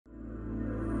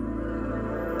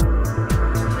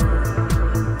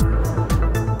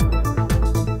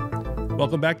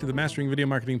Welcome back to the Mastering Video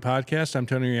Marketing Podcast. I'm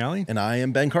Tony Reale. And I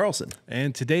am Ben Carlson.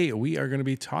 And today we are going to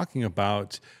be talking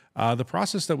about the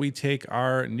process that we take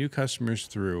our new customers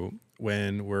through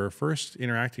when we're first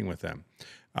interacting with them.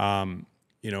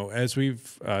 As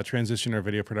we've transitioned our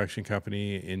video production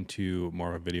company into more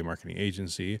of a video marketing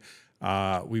agency,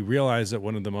 we realize that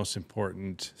one of the most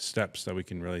important steps that we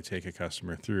can really take a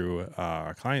customer through,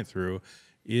 a client through,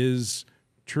 is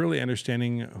truly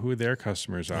understanding who their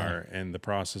customers are and the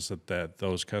process that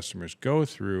those customers go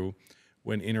through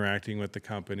when interacting with the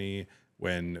company,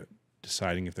 when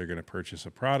deciding if they're going to purchase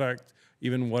a product,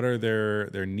 even what are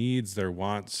their needs, their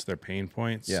wants, their pain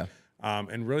points,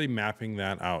 and really mapping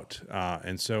that out.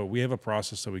 And so we have a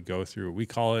process that we go through. We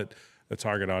call it the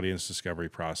target audience discovery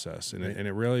process. And,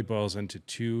 it really boils into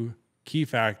two key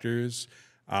factors.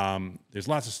 There's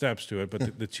lots of steps to it,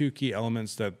 but the two key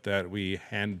elements that we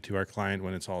hand to our client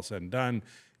when it's all said and done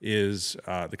is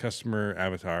the customer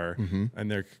avatar,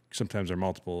 and there sometimes are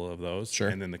multiple of those,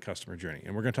 and then the customer journey.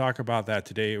 And we're going to talk about that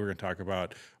today. We're going to talk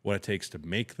about what it takes to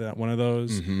make one of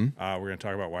those. We're going to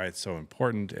talk about why it's so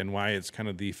important and why it's kind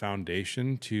of the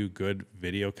foundation to good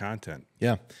video content.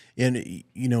 Yeah. And,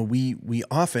 we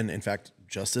often, in fact,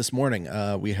 just this morning,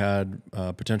 we had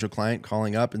a potential client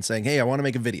calling up and saying, hey, I want to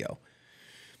make a video.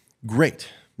 Great.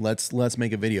 Let's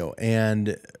make a video.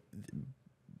 And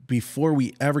before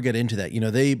we ever get into that,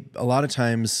 a lot of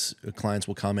times clients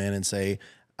will come in and say,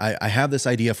 I have this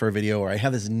idea for a video, or I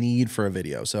have this need for a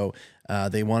video. So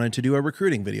they wanted to do a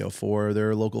recruiting video for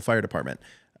their local fire department.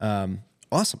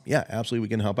 Awesome. Yeah, absolutely. We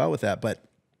can help out with that. But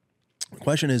the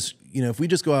question is, if we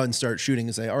just go out and start shooting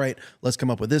and say, all right, let's come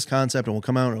up with this concept and we'll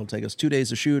come out and it'll take us 2 days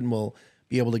to shoot and we'll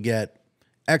be able to get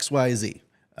X, Y, Z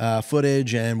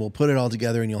footage and we'll put it all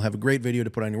together and you'll have a great video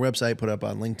to put on your website, put up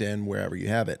on LinkedIn, wherever you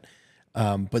have it.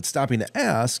 But stopping to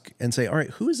ask and say, all right,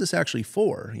 who is this actually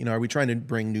for? Are we trying to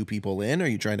bring new people in? Are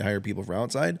you trying to hire people from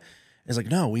outside? And it's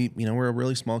like, no, we're a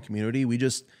really small community.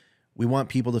 We want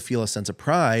people to feel a sense of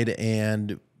pride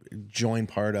and join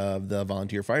part of the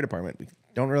volunteer fire department. We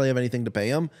don't really have anything to pay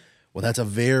them. Well, that's a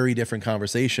very different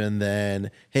conversation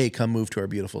than, hey, come move to our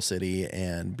beautiful city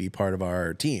and be part of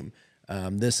our team.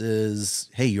 This is,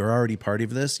 hey, you're already part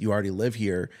of this. You already live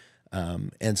here.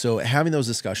 And so having those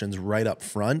discussions right up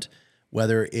front,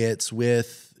 whether it's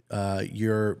with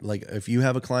if you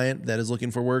have a client that is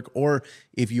looking for work, or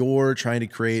if you're trying to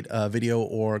create a video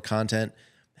or content,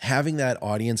 having that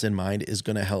audience in mind is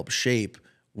going to help shape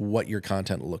what your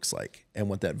content looks like and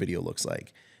what that video looks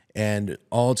like. And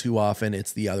all too often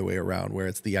it's the other way around, where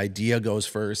it's the idea goes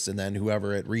first and then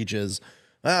whoever it reaches,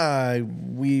 it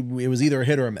was either a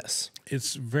hit or a miss.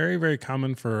 It's very, very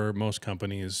common for most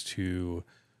companies to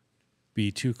be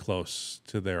too close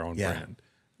to their own brand.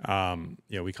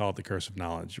 We call it the curse of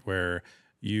knowledge, where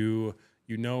you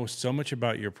know so much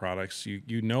about your products.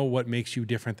 You know what makes you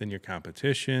different than your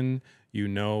competition. You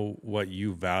know what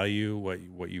you value,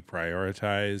 what you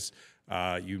prioritize.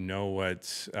 You know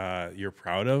what you're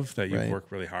proud of, that you've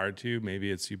worked really hard to.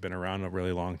 Maybe it's you've been around a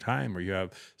really long time, or you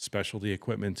have specialty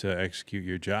equipment to execute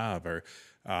your job, or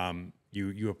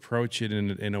you approach it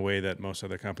in a way that most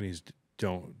other companies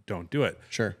don't do it.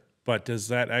 Sure. But does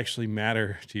that actually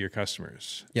matter to your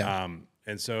customers? Yeah.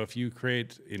 And so if you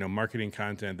create, marketing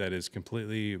content that is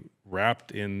completely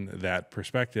wrapped in that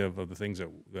perspective of the things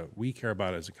that we care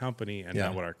about as a company and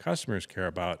not what our customers care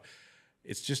about,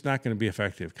 it's just not going to be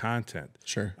effective content.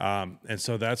 Sure. And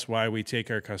so that's why we take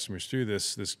our customers through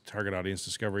this target audience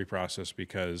discovery process,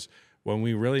 because when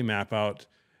we really map out,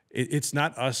 it's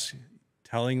not us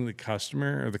telling the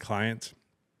customer or the client,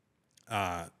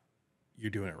 you're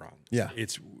doing it wrong. Yeah.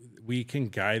 We can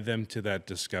guide them to that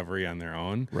discovery on their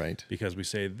own. Right. Because we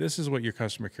say, this is what your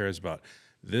customer cares about.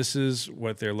 This is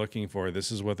what they're looking for.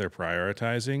 This is what they're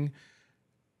prioritizing.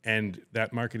 And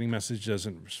that marketing message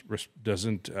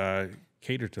doesn't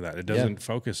cater to that. It doesn't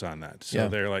focus on that. So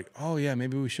they're like, oh yeah,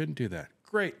 maybe we shouldn't do that.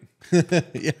 Great.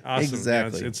 Awesome.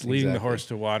 Exactly. It's leading the horse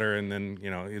to water. And then,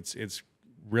 it's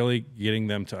really getting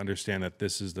them to understand that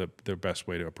this is the best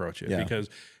way to approach it. Yeah. Because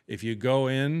if you go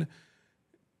in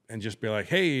and just be like,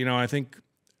 hey, I think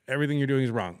everything you're doing is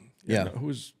wrong.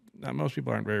 Most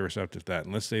people aren't very receptive to that,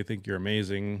 unless they think you're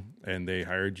amazing and they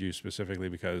hired you specifically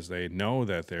because they know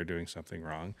that they're doing something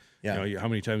wrong. Yeah. How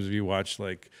many times have you watched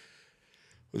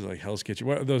Hell's Kitchen?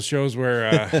 What are those shows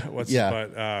where Chef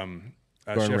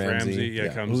Ramsay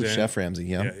comes in. Chef Ramsay,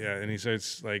 yeah, and he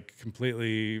starts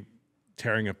completely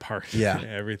tearing apart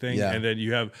everything. Yeah. And then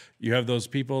you have those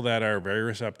people that are very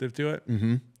receptive to it.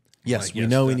 Mm-hmm. Yes, we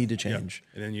know we need to change.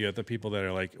 Yeah. And then you have the people that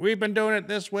are like, we've been doing it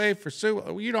this way for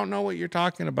you don't know what you're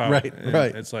talking about. Right, and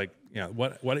right. It's like,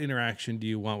 what interaction do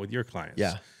you want with your clients?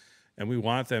 Yeah. And we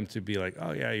want them to be like,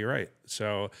 oh yeah, you're right.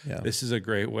 So Yeah. this is a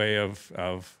great way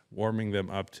of warming them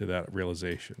up to that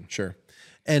realization. Sure.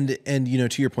 And you know,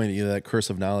 to your point, you know, that curse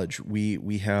of knowledge,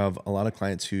 we have a lot of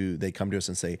clients who they come to us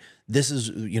and say, this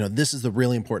is the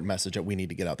really important message that we need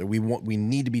to get out there. We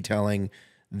need to be telling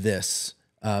this.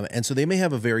 And so they may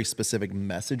have a very specific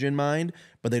message in mind,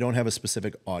 but they don't have a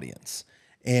specific audience.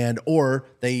 Or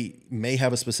they may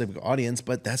have a specific audience,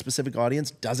 but that specific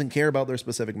audience doesn't care about their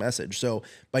specific message. So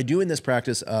by doing this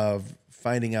practice of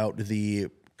finding out the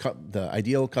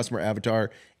ideal customer avatar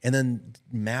and then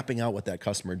mapping out what that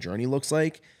customer journey looks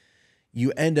like,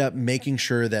 you end up making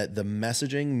sure that the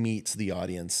messaging meets the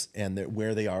audience and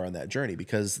where they are on that journey,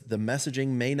 because the messaging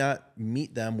may not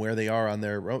meet them where they are on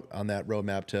that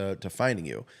roadmap to finding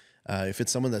you. If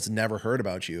it's someone that's never heard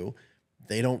about you,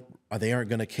 they aren't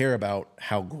going to care about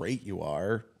how great you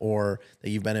are or that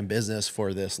you've been in business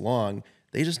for this long.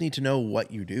 They just need to know what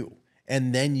you do,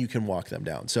 and then you can walk them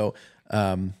down. So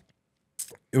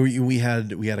we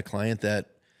had a client that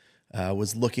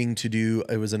was looking to do,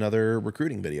 it was another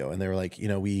recruiting video, and they were like, you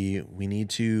know, we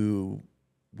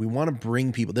want to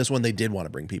bring people. This one, they did want to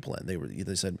bring people in.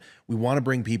 They said, we want to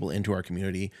bring people into our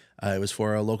community. It was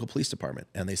for a local police department,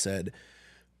 and they said,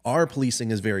 our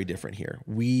policing is very different here.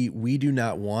 We do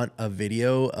not want a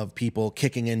video of people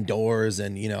kicking in doors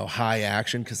and, you know, high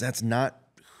action, because that's not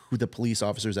who the police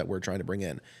officers that we're trying to bring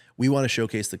in. We want to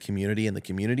showcase the community and the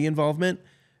community involvement,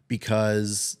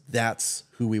 because that's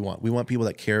who we want. We want people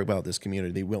that care about this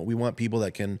community. We want people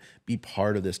that can be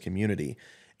part of this community.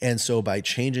 And so by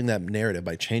changing that narrative,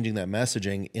 by changing that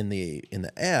messaging in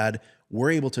the ad,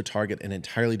 we're able to target an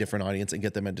entirely different audience and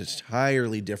get them an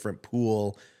entirely different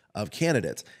pool of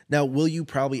candidates. Now, will you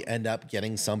probably end up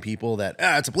getting some people that,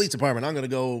 it's a police department, I'm going to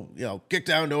go, you know, kick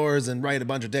down doors and write a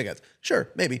bunch of tickets? Sure,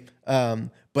 maybe.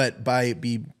 But by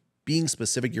being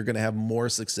specific, you're going to have more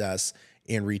success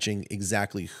in reaching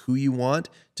exactly who you want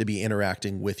to be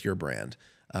interacting with your brand.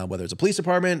 Whether it's a police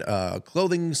department, a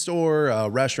clothing store, a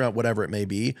restaurant, whatever it may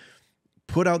be,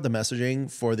 put out the messaging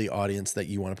for the audience that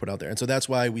you want to put out there. And so that's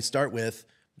why we start with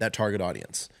that target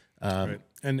audience. Right.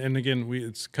 And again,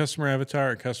 it's customer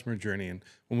avatar, customer journey. And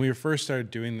when we first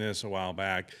started doing this a while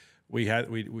back, we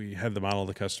had the model of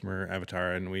the customer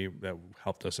avatar, and that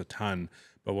helped us a ton.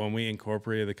 But when we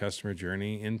incorporated the customer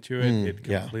journey into it, it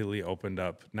completely opened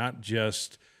up not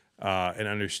just an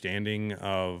understanding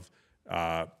of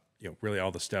really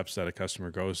all the steps that a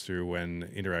customer goes through when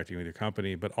interacting with your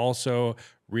company, but also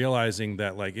realizing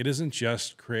that like it isn't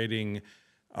just creating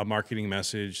a marketing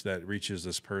message that reaches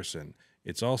this person.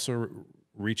 It's also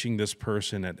reaching this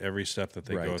person at every step that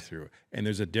they go through. And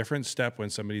there's a different step when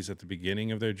somebody's at the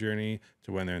beginning of their journey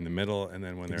to when they're in the middle and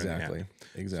then when they're in the end.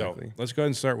 Exactly. So let's go ahead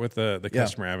and start with the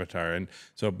customer avatar. And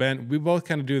so Ben, we both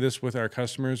kind of do this with our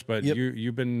customers, but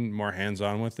you've been more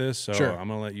hands-on with this. So I'm going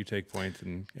to let you take point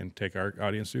and take our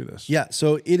audience through this. Yeah.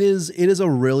 So it is a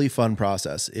really fun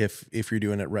process if you're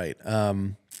doing it right.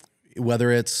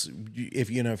 Whether it's, if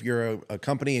you're a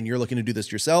company and you're looking to do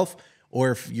this yourself,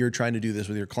 or if you're trying to do this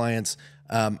with your clients,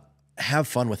 have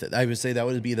fun with it. I would say that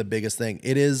would be the biggest thing.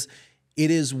 It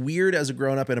is weird as a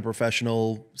grown-up in a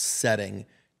professional setting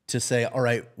to say, all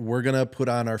right, we're going to put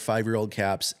on our 5-year-old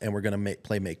caps and we're going to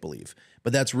play make-believe.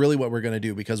 But that's really what we're going to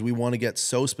do, because we want to get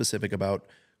so specific about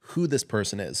who this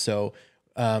person is. So,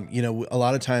 a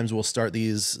lot of times we'll start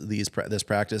this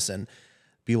practice and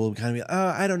people will kind of be,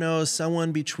 I don't know,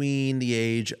 someone between the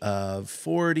age of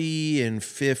 40 and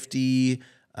 50.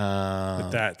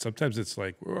 But that sometimes it's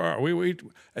like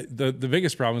the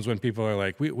biggest problem is when people are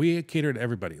like we cater to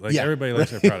everybody, like everybody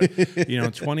likes our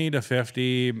product, 20 to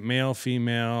 50, male,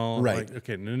 female, right? Like,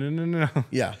 okay, no,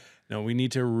 no, we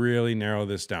need to really narrow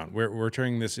this down. We're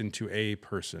turning this into a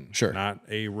person, sure, not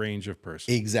a range of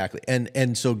persons. Exactly.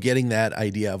 And so getting that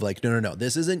idea of like, no,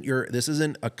 this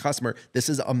isn't a customer. This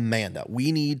is Amanda.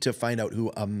 We need to find out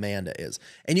who Amanda is.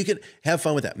 And you can have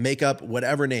fun with that. Make up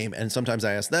whatever name. And sometimes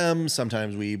I ask them,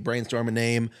 sometimes we brainstorm a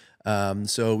name.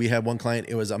 So we had one client,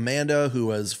 it was Amanda, who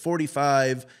was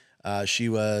 45. She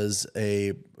was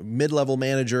a mid-level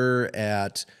manager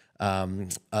at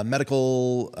a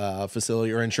medical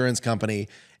facility or insurance company,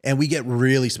 and we get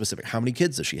really specific. How many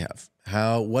kids does she have?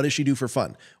 What does she do for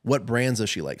fun? What brands does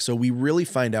she like? So we really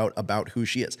find out about who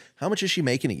she is. How much is she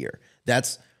making a year?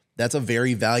 That's a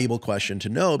very valuable question to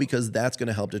know, because that's going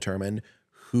to help determine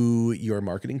who you're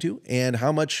marketing to and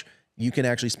how much you can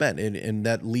actually spend. And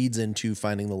that leads into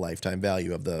finding the lifetime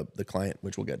value of the client,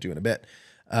 which we'll get to in a bit.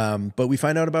 But we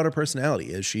find out about her personality.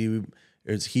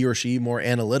 Is he or she more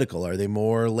analytical? Are they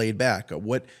more laid back?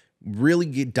 What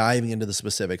really diving into the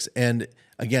specifics. And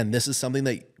again, this is something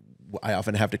that I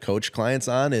often have to coach clients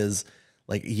on, is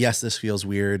like, yes, this feels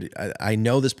weird. I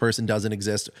know this person doesn't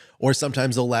exist. Or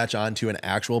sometimes they'll latch on to an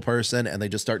actual person and they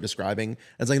just start describing.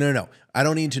 It's like, no, I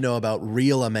don't need to know about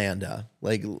real Amanda.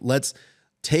 Like, let's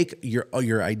take your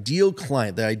ideal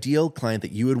client, the ideal client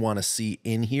that you would want to see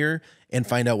in here, and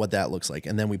find out what that looks like.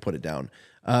 And then we put it down.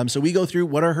 So we go through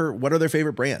what are their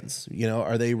favorite brands? You know,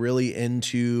 are they really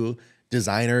into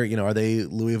designer? You know, are they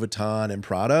Louis Vuitton and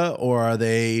Prada, or are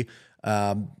they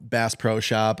Bass Pro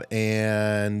Shop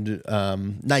and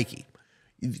Nike?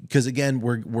 Because again,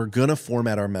 we're gonna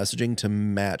format our messaging to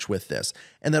match with this,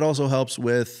 and that also helps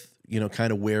with, you know,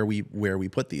 kind of where we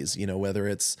put these. You know, whether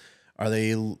it's are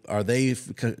they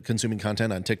consuming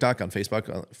content on TikTok, on Facebook,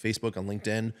 on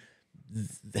LinkedIn.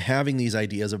 Having these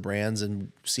ideas of brands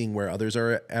and seeing where others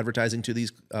are advertising to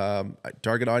these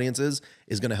target audiences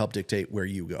is going to help dictate where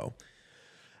you go.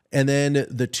 And then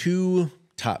the two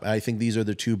top, I think these are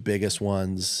the two biggest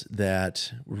ones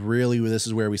that really, this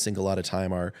is where we sink a lot of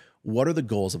time, are what are the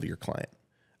goals of your client?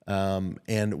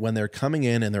 And when they're coming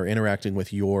in and they're interacting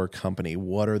with your company,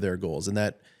 what are their goals? And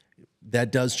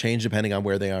that does change depending on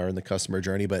where they are in the customer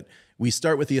journey. But we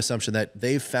start with the assumption that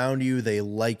they've found you, they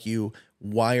like you.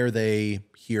 Why are they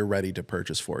here ready to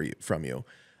purchase from you?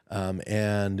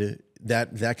 And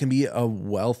that can be a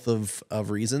wealth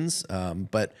of reasons.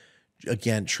 But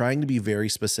again, trying to be very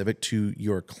specific to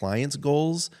your client's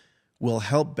goals will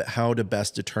help how to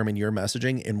best determine your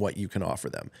messaging and what you can offer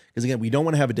them. Because again, we don't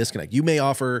want to have a disconnect. You may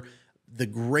offer the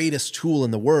greatest tool in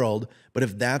the world, but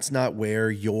if that's not where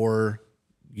your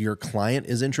client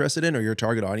is interested in, or your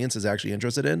target audience is actually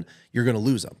interested in, you're going to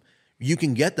lose them. You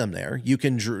can get them there. You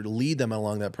can lead them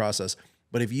along that process.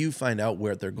 But if you find out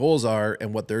where their goals are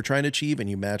and what they're trying to achieve, and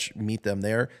you meet them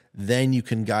there, then you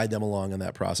can guide them along in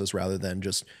that process rather than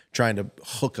just trying to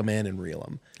hook them in and reel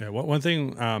them. Yeah. One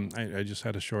thing, I just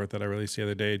had a short that I released the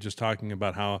other day, just talking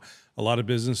about how a lot of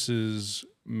businesses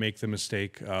make the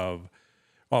mistake of,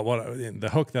 the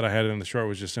hook that I had in the short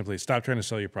was just simply stop trying to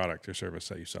sell your product or service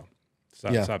that you sell.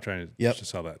 Stop trying to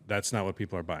sell that. That's not what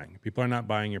people are buying. People are not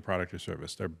buying your product or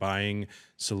service. They're buying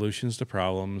solutions to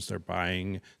problems. They're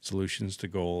buying solutions to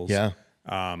goals. Yeah.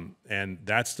 And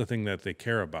that's the thing that they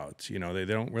care about. You know, they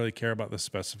don't really care about the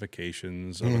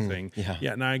specifications of a thing.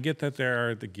 Yeah. Now I get that there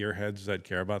are the gearheads that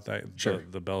care about that, sure,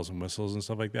 the bells and whistles and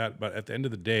stuff like that. But at the end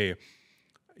of the day,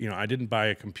 you know, I didn't buy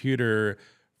a computer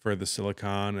for the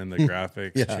silicon and the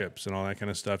graphics chips and all that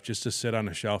kind of stuff just to sit on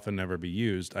a shelf and never be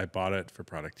used. I bought it for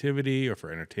productivity or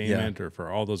for entertainment or for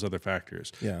all those other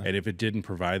factors. Yeah. And if it didn't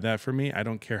provide that for me, I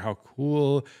don't care how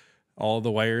cool all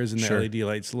the wires and the LED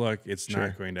lights look, it's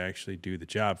not going to actually do the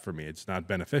job for me. It's not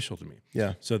beneficial to me.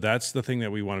 Yeah. So that's the thing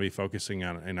that we want to be focusing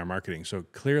on in our marketing. So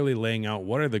clearly laying out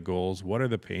what are the goals, what are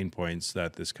the pain points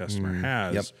that this customer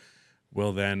has,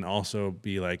 will then also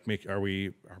be like, are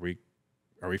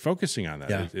we focusing on that?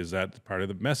 Yeah. Is that part of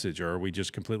the message, or are we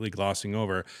just completely glossing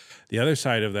over? The other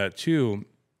side of that too,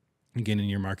 again, in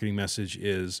your marketing message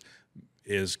is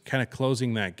kind of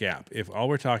closing that gap. If all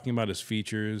we're talking about is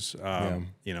features,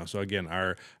 you know, so again,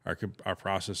 our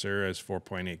processor is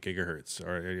 4.8 gigahertz,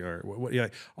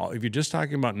 or if you're just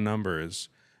talking about numbers,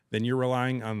 then you're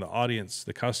relying on the audience,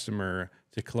 the customer,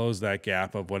 to close that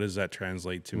gap of what does that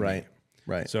translate to me.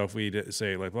 Right. So if we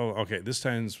say like, well, okay, this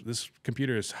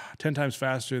computer is 10 times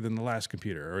faster than the last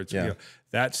computer, or it's, you know,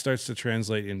 that starts to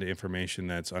translate into information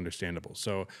that's understandable.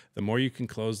 So the more you can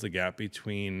close the gap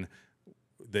between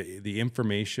the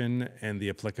information and the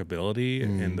applicability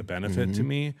and the benefit to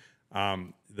me,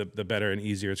 the better and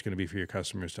easier it's going to be for your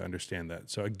customers to understand that.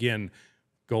 So again,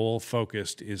 goal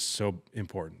focused is so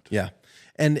important. Yeah.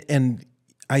 And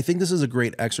I think this is a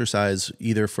great exercise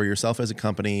either for yourself as a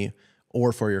company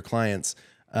or for your clients,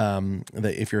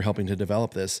 that if you're helping to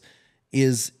develop this,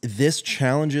 is this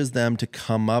challenges them to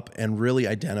come up and really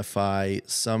identify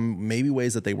some maybe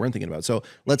ways that they weren't thinking about. So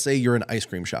let's say you're an ice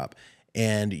cream shop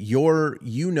and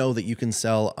you know that you can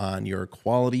sell on your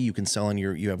quality, you can sell on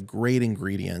you have great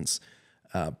ingredients.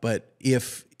 But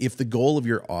if the goal of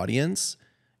your audience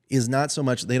is not so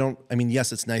much,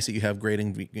 yes, it's nice that you have great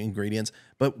ingredients,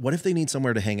 but what if they need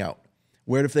somewhere to hang out?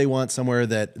 What if they want somewhere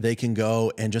that they can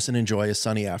go and just enjoy a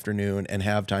sunny afternoon and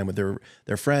have time with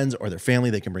their friends or their family?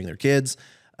 They can bring their kids.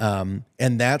 And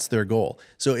that's their goal.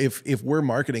 So if we're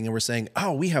marketing and we're saying,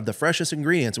 oh, we have the freshest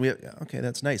ingredients, okay,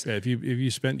 that's nice. Yeah, if you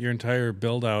spent your entire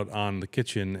build out on the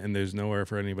kitchen and there's nowhere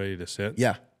for anybody to sit.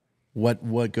 Yeah.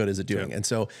 What good is it doing? Yeah. And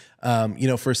so,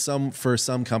 for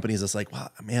some companies, it's like,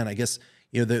 well, man, I guess,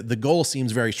 the goal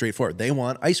seems very straightforward. They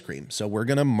want ice cream. So we're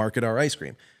going to market our ice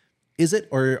cream. Is it,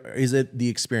 or is it the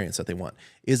experience that they want?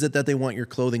 Is it that they want your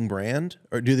clothing brand,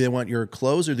 or do they want your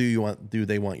clothes, or do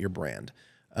they want your brand?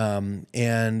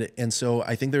 And so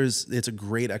I think it's a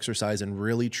great exercise in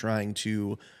really trying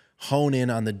to hone in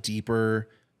on the deeper,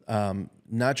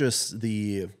 not just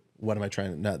the, what am I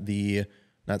trying to,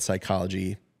 not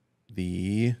psychology,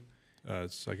 the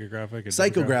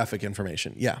psychographic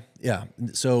information. Yeah. Yeah.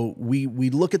 So we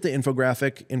look at the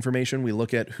infographic information, we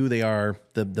look at who they are,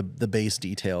 the base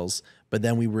details, but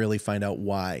then we really find out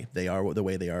why they are the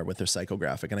way they are with their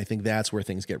psychographic. And I think that's where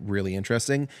things get really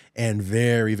interesting and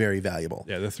very, very valuable.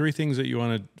 Yeah. The three things that you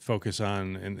want to focus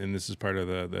on, and this is part of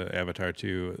the avatar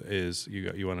too, is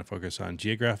you want to focus on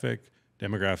geographic,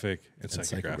 demographic, and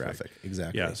psychographic.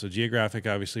 Exactly. Yeah. So geographic,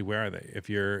 obviously, where are they? If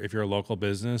you're a local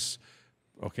business,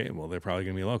 okay, well, they're probably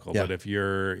going to be local. Yeah. But if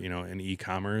you're, an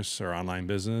e-commerce or online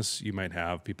business, you might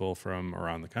have people from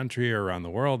around the country or around the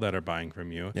world that are buying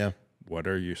from you. Yeah. What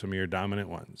are some of your dominant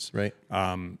ones? Right.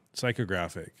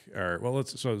 Psychographic,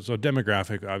 so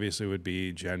demographic obviously would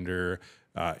be gender,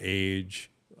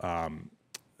 age,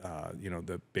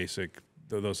 the basic,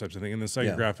 those types of things. And the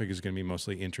psychographic is going to be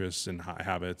mostly interests and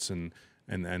habits and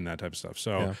that type of stuff.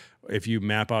 So if you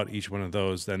map out each one of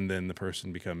those, then the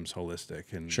person becomes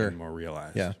holistic and more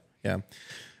realized. Yeah. Yeah.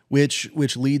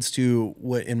 Which leads to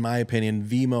what, in my opinion,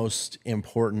 the most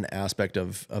important aspect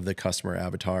of the customer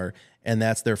avatar, and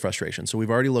that's their frustration. So we've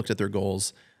already looked at their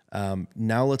goals.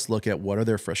 Now let's look at what are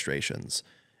their frustrations,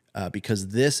 because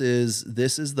this is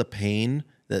the pain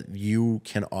that you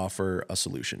can offer a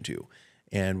solution to.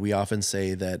 And we often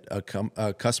say that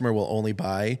a customer will only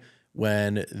buy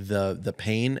when the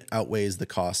pain outweighs the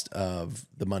cost of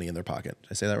the money in their pocket.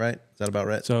 Did I say that right? Is that about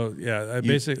right? So yeah,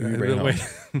 basically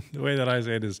the way that I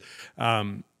say it is,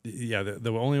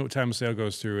 the only time a sale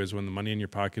goes through is when the money in your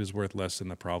pocket is worth less than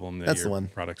the problem that your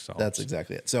product solves. That's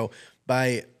exactly it. So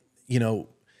and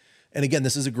again,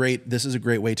 this is a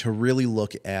great way to really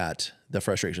look at the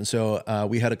frustration. So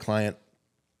we had a client,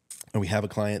 and we have a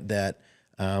client that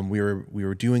we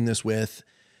were doing this with,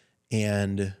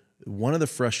 and one of the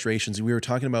frustrations we were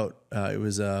talking about, it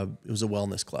was a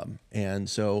wellness club. And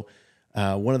so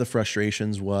one of the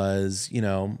frustrations was,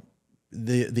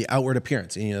 the outward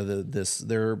appearance,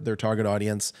 their target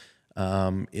audience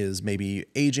is maybe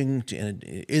aging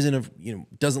and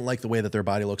doesn't like the way that their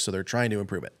body looks. So they're trying to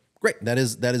improve it. Great. That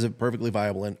is a perfectly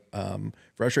viable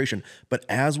frustration. But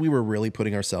as we were really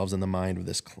putting ourselves in the mind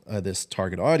of this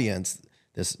target audience,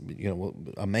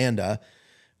 Amanda,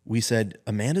 we said,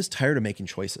 Amanda's tired of making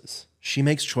choices. She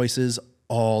makes choices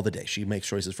all the day. She makes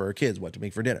choices for her kids, what to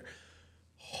make for dinner.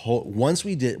 And I want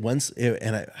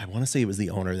to say it was the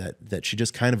owner that she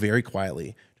just kind of very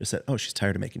quietly just said, oh, she's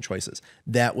tired of making choices.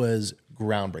 That was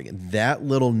groundbreaking. That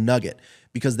little nugget,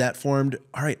 because that formed,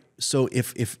 all right, so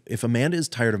if Amanda is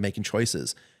tired of making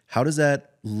choices, how does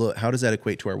that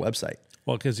equate to our website?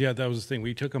 Well, because that was the thing.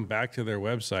 We took them back to their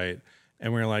website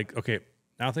and we were like, okay,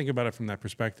 now think about it from that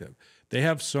perspective. They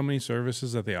have so many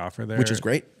services that they offer there, which is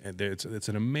great. And it's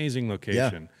an amazing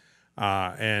location.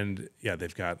 Yeah.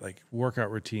 They've got like workout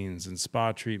routines and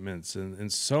spa treatments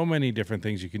and so many different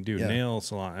things you can do, nail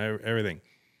salon, everything.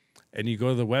 And you go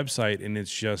to the website and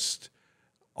it's just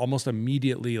almost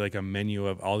immediately like a menu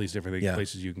of all these different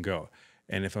places you can go.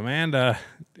 And if Amanda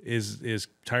is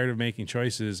tired of making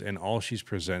choices and all she's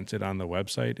presented on the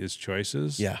website is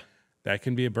choices, that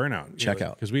can be a burnout. Check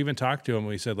out. Because we even talked to them.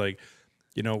 We said, like,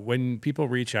 when people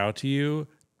reach out to you,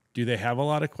 do they have a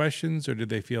lot of questions or do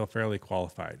they feel fairly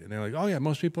qualified? And they're like, oh yeah,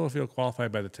 most people feel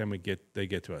qualified by the time they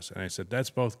get to us. And I said,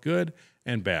 that's both good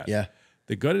and bad. Yeah.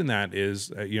 The good in that is,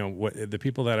 the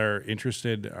people that are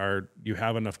interested you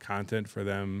have enough content for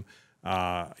them,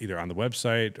 either on the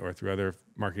website or through other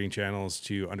marketing channels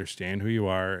to understand who you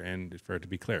are and for it to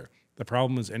be clear. The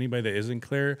problem is anybody that isn't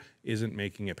clear isn't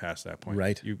making it past that point.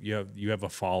 Right. You have a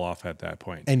fall off at that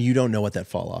point. And you don't know what that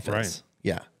fall off is. Right.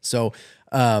 Yeah. So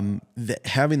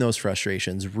having those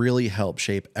frustrations really help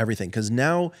shape everything, because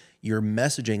now your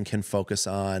messaging can focus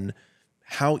on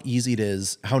how easy it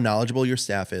is, how knowledgeable your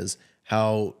staff is,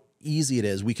 how easy it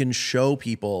is. We can show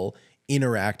people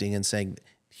interacting and saying,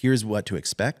 here's what to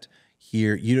expect.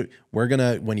 When you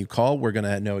call, we're going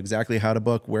to know exactly how to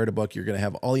book, where to book. You're going to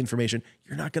have all the information.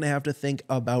 You're not going to have to think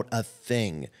about a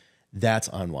thing. That's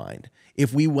unwind.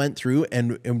 If we went through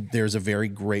and there's a very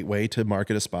great way to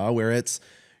market a spa where it's,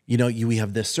 we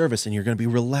have this service and you're going to be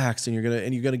relaxed and you're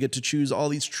going to get to choose all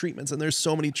these treatments and there's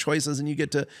so many choices and you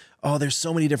get to, there's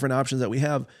so many different options that we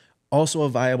have. Also a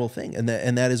viable thing. And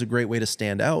that is a great way to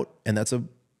stand out. And that's a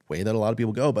way that a lot of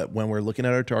people go. But when we're looking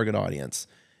at our target audience,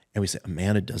 and we say,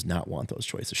 Amanda does not want those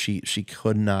choices. She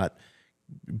could not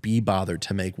be bothered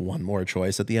to make one more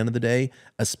choice at the end of the day,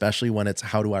 especially when it's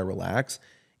how do I relax?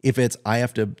 If it's I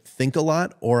have to think a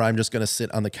lot or I'm just going to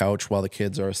sit on the couch while the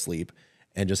kids are asleep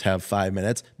and just have 5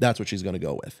 minutes, that's what she's going to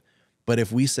go with. But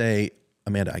if we say,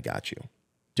 Amanda, I got you,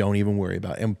 don't even worry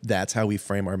about it. And that's how we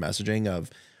frame our messaging of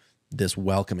this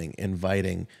welcoming,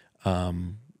 inviting,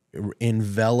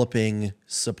 enveloping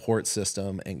support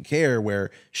system and care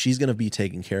where she's going to be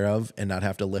taken care of and not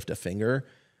have to lift a finger.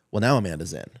 Well, now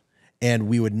Amanda's in. And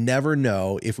we would never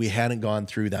know if we hadn't gone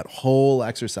through that whole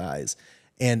exercise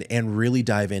and really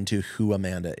dive into who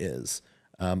Amanda is,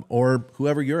 or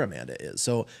whoever your Amanda is.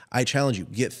 So I challenge you,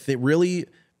 really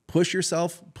push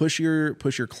yourself, push your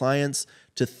clients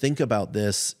to think about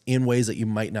this in ways that you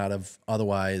might not have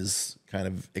otherwise kind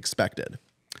of expected.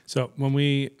 So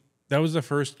that was the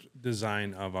first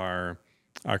design of our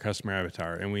customer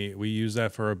avatar, and we used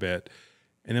that for a bit,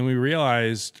 and then we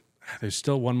realized there's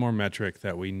still one more metric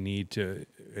that we need to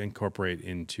incorporate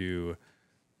into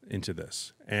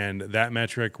this. And that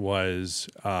metric was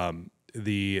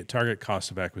the target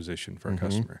cost of acquisition for a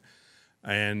customer.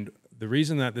 And the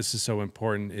reason that this is so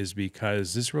important is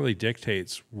because this really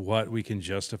dictates what we can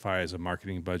justify as a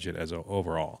marketing budget as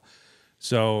overall.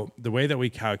 So the way that we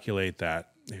calculate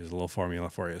that, here's a little formula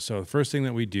for you. So the first thing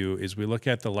that we do is we look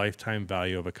at the lifetime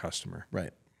value of a customer.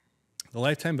 Right. The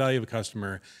lifetime value of a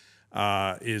customer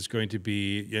is going to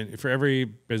be, for every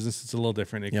business, it's a little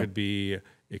different. It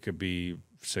could be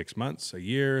 6 months, a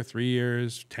year, 3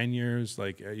 years, 10 years.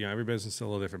 Like, every business is a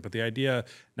little different. But the idea,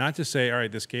 not to say, all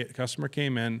right, this customer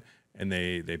came in and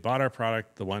they bought our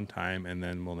product the one time and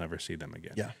then we'll never see them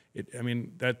again. Yeah.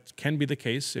 That can be the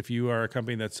case. If you are a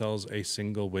company that sells a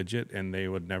single widget and they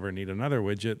would never need another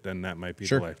widget, then that might be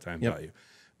the lifetime value.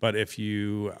 But if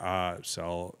you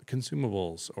sell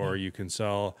consumables, or you can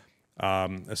sell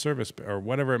a service or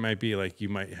whatever it might be, like, you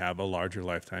might have a larger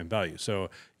lifetime value. So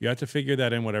you have to figure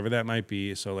that in, whatever that might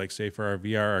be. So like, say for our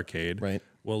VR arcade,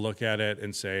 we'll look at it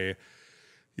and say,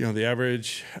 the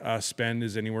average spend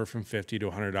is anywhere from $50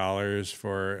 to $100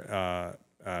 for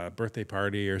a birthday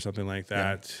party or something like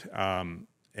that.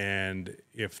 And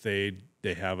if they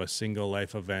have a single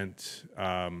life event,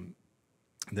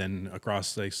 then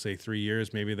across, like, say 3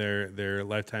 years, maybe their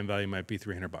lifetime value might be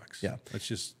 $300. Yeah. Let's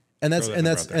just And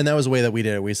that was the way that we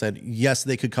did it. We said, yes,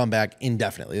 they could come back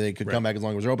indefinitely. They could come back as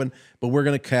long as they're open, but we're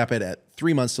going to cap it at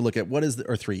 3 months to look at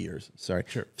or 3 years. Sorry,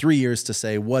 3 years to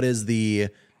say what is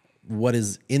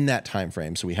in that time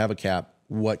frame. So we have a cap.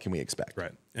 What can we expect?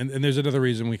 Right. And there's another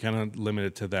reason we kind of limit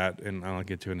it to that, and I'll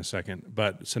get to in a second.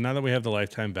 But so now that we have the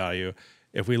lifetime value,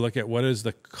 if we look at what is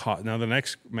the cost, now the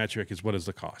next metric is what is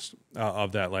the cost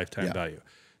of that lifetime value.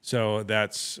 So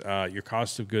that's your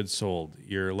cost of goods sold,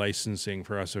 your licensing.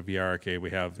 For us at VR Arcade,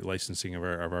 we have licensing of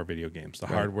our video games, the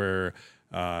hardware,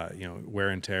 wear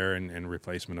and tear and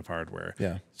replacement of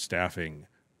hardware, staffing,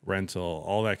 rental,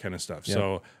 all that kind of stuff.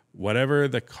 So whatever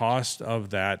the cost of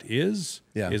that is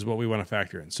what we want to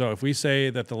factor in. So if we say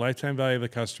that the lifetime value of the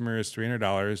customer is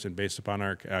 $300, and based upon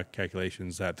our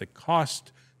calculations that the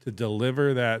cost to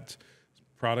deliver that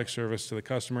product service to the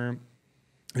customer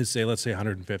is, let's say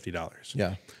 $150.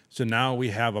 Yeah. So now we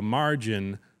have a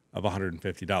margin of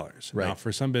 $150. Right. Now,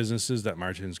 for some businesses, that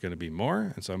margin is going to be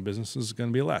more, and some businesses is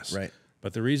going to be less. Right.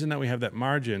 But the reason that we have that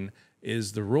margin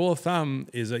is, the rule of thumb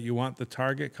is that you want the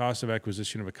target cost of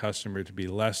acquisition of a customer to be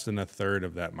less than a third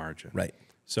of that margin. Right.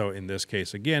 So in this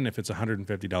case, again, if it's a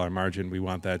 $150 margin, we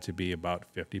want that to be about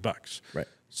 $50. Right.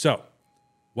 So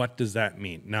what does that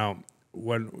mean? Now,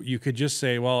 when you could just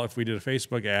say, well, if we did a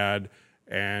Facebook ad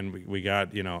and we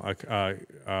got,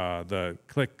 the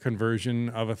click conversion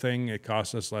of a thing, it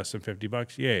costs us less than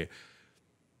 $50. Yay.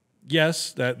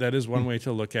 Yes, that is one way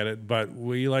to look at it, but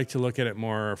we like to look at it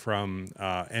more from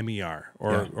MER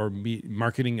or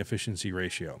marketing efficiency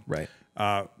ratio. Right.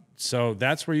 So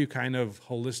that's where you kind of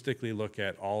holistically look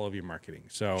at all of your marketing.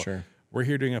 So we're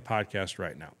here doing a podcast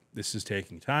right now. This is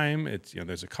taking time. It's,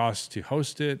 there's a cost to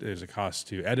host it. There's a cost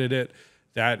to edit it.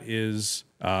 That is,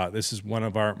 this is one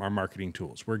of our marketing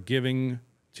tools. We're giving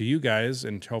to you guys,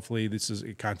 and hopefully this is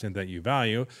content that you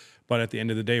value. But at the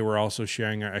end of the day, we're also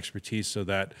sharing our expertise so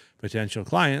that potential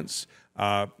clients,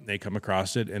 they come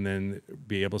across it and then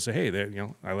be able to say, hey,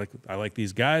 I like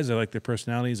these guys. I like their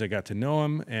personalities. I got to know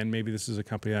them, and maybe this is a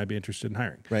company I'd be interested in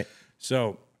hiring. Right.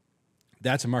 So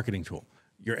that's a marketing tool.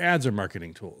 Your ads are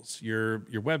marketing tools. Your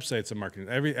website's a marketing.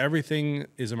 Everything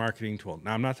is a marketing tool.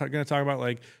 Now, I'm not going to talk about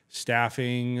like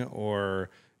staffing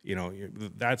or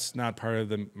that's not part of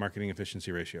the marketing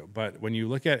efficiency ratio. But when you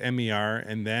look at MER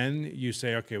and then you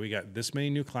say, okay, we got this many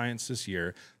new clients this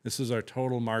year. This is our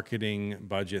total marketing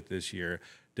budget this year.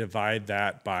 Divide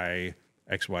that by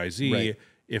XYZ. Right.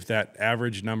 If that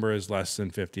average number is less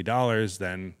than $50,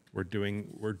 then we're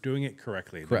doing it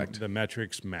correctly. Correct. The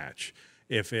metrics match.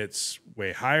 If it's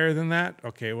way higher than that,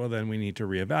 okay, well then we need to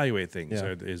reevaluate things.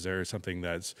 Yeah. Is there something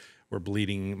that's we're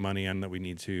bleeding money on that we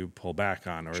need to pull back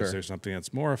on, or Sure. is there something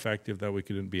that's more effective that we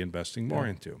could be investing more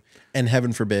into? And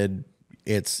heaven forbid,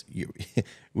 it's you.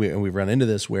 We've run into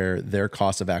this where their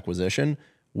cost of acquisition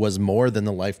was more than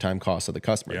the lifetime cost of the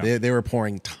customer. Yeah. They were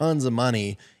pouring tons of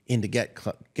money into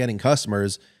getting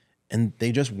customers, and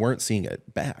they just weren't seeing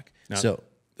it back. Now,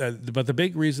 but the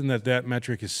big reason that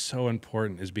metric is so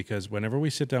important is because whenever we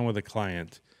sit down with a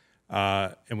client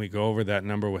and we go over that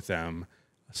number with them,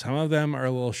 some of them are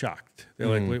a little shocked. They're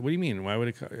like, "What do you mean? Why would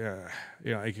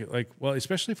it?" Well,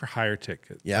 especially for higher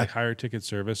ticket, higher ticket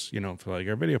service. For like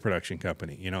our video production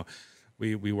company.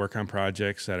 We work on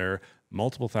projects that are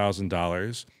multiple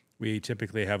 $1,000s. We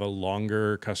typically have a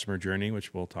longer customer journey,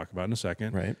 which we'll talk about in a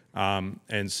second. Right.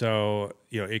 And so,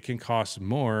 it can cost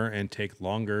more and take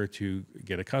longer to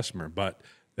get a customer, but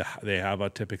they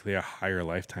have typically a higher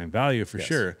lifetime value for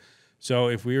sure. So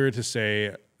if we were to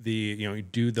say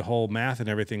do the whole math and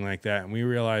everything like that, and we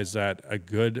realize that a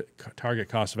good target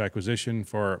cost of acquisition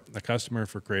for a customer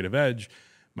for Creative Edge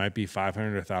might be $500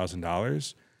 or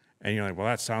 $1,000, and you're like, well,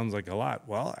 that sounds like a lot.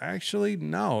 Well, actually,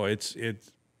 no,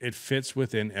 it fits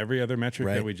within every other metric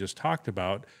that we just talked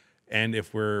about. And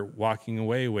if we're walking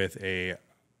away with a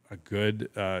good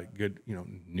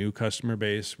new customer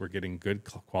base, we're getting good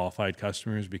qualified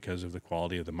customers because of the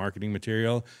quality of the marketing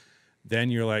material,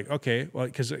 then you're like, okay, well,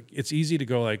 because it's easy to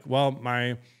go like, well,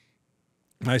 my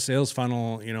sales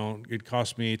funnel, it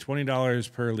cost me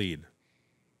 $20 per lead.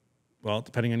 Well,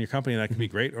 depending on your company, that could be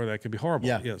great or that could be horrible.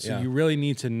 So you really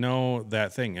need to know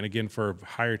that thing. And again, for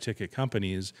higher ticket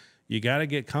companies, you got to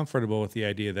get comfortable with the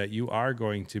idea that you are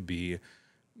going to be,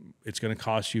 it's going to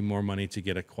cost you more money to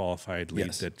get a qualified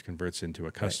lead that converts into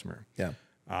a customer.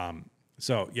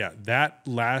 That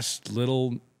last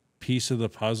little piece of the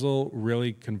puzzle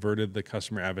really converted the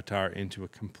customer avatar into a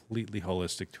completely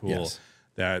holistic tool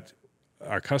that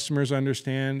our customers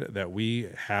understand, that we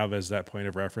have as that point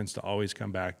of reference to always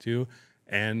come back to,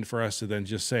 and for us to then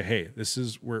just say, hey, this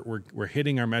is we're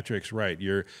hitting our metrics right.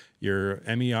 Your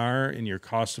MER and your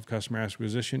cost of customer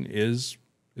acquisition is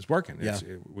working.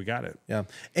 We got it. Yeah.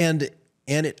 And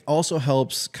it also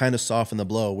helps kind of soften the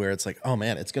blow where it's like, oh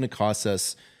man, it's going to cost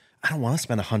us, I don't want to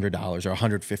spend $100 or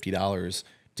 $150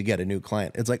 to get a new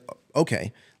client. It's like,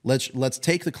 okay, let's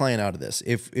take the client out of this.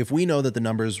 If we know that the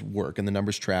numbers work and the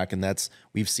numbers track, and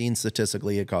we've seen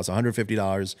statistically it costs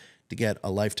 $150 to get a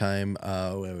lifetime,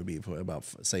 it would be about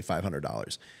say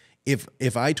 $500.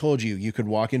 If I told you could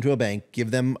walk into a bank,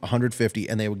 give them $150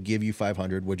 and they would give you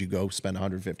 $500, would you go spend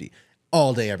 $150?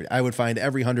 All day, every day. I would find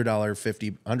every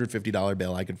 $150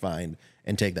 bill I could find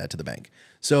and take that to the bank.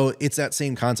 So it's that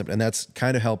same concept, and that's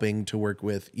kind of helping to work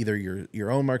with either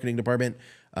your own marketing department,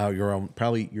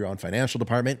 probably your own financial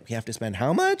department. We have to spend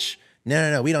how much?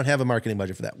 No, we don't have a marketing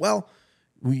budget for that. Well,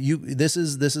 this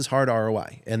is hard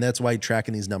ROI, and that's why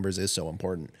tracking these numbers is so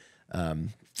important,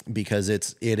 because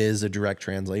it is a direct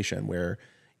translation where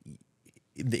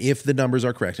if the numbers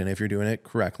are correct and if you're doing it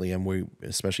correctly, and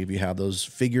especially if you have those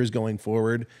figures going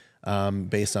forward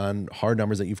based on hard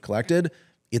numbers that you've collected,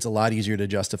 it's a lot easier to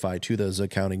justify to those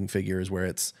accounting figures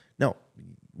where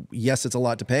yes, it's a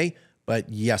lot to pay, but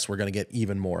yes, we're going to get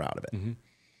even more out of it. Mm-hmm.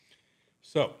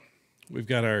 So we've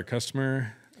got our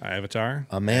customer avatar.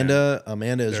 Amanda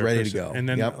is ready to go. And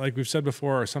then, like we've said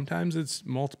before, sometimes it's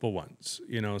multiple ones,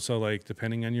 so like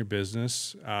depending on your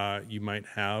business, you might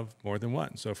have more than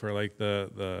one. So for like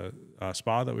the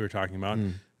spa that we were talking about,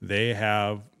 they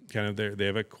have they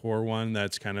have a core one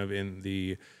that's kind of in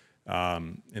the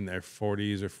in their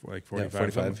 40s or like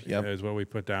 45 is what we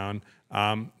put down.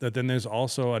 But then there's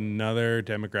also another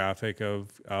demographic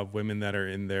of women that are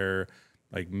in their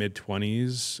like mid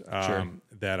 20s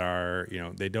that are,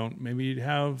 they don't maybe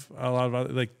have a lot of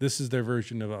other, like this is their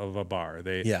version of a bar.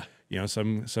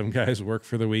 Some guys work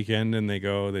for the weekend and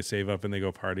they save up and they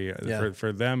go party.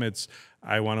 For them, it's,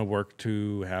 I want to work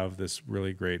to have this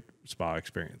really great spa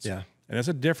experience. Yeah. And that's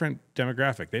a different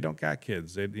demographic. They don't got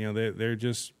kids. They're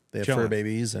just, they have chilling. fur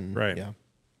babies and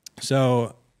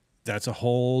So that's a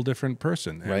whole different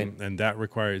person. And that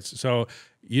requires, so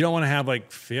you don't want to have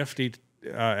like 50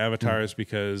 avatars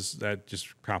because that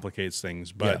just complicates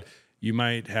things, but you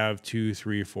might have 2,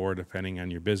 3, 4, depending on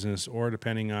your business or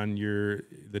depending on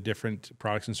the different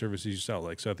products and services you sell.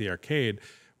 Like, so at the arcade,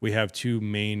 we have 2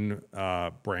 main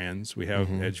brands. We have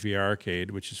Edge VR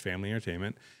Arcade, which is family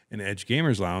entertainment, and Edge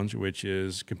Gamers Lounge, which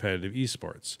is competitive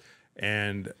esports.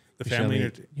 And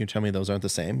the you tell me those aren't the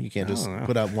same. You can't just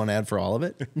put out one ad for all of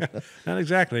it. Not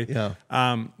exactly. Yeah.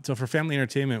 So for family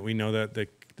entertainment, we know that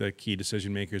the key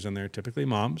decision makers on there are typically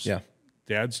moms. Yeah.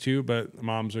 dads too, but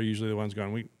moms are usually the ones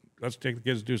going, let's take the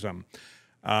kids to do something.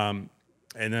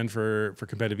 And then for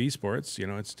competitive esports, you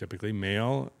know, it's typically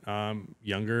male,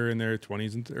 younger in their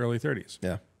 20s and early 30s.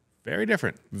 Yeah. Very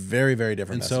different. Very, very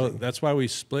different. And so that's why we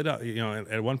split up. You know,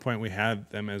 at one point we had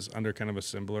them as under kind of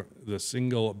the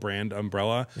single brand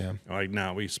umbrella. Yeah. Like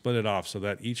now we split it off so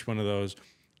that each one of those,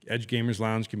 Edge Gamers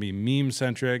Lounge can be meme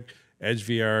centric, Edge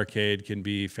VR Arcade can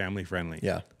be family friendly.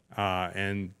 Yeah.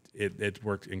 And it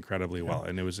worked incredibly well,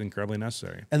 and it was incredibly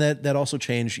necessary. And that also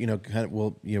changed, you know, kind of,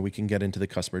 well, you know, we can get into the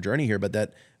customer journey here, but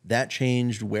that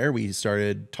changed where we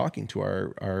started talking to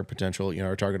our potential, you know,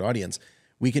 our target audience.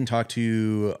 We can talk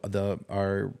to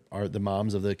the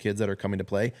moms of the kids that are coming to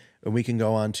play, and we can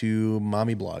go on to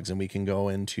mommy blogs, and we can go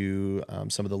into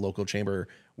some of the local chamber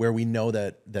where we know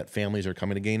that families are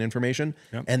coming to gain information.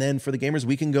 Yep. And then for the gamers,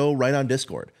 we can go right on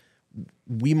Discord.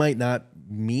 We might not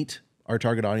meet our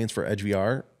target audience for Edge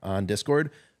VR on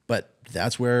Discord, but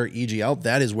that's where EGL,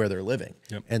 that is where they're living.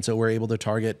 Yep. And so we're able to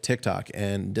target TikTok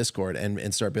and Discord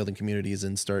and start building communities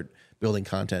and start building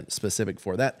content specific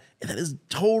for that. And that is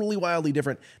totally wildly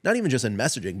different, not even just in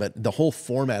messaging, but the whole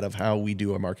format of how we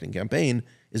do a marketing campaign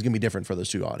is going to be different for those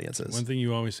two audiences. One thing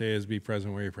you always say is be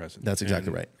present where you're present. That's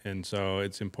exactly right. And so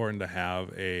it's important to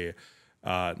have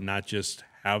not just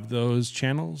have those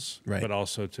channels, right, but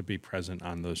also to be present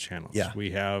on those channels. Yeah.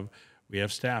 We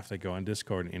have staff that go on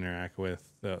Discord and interact with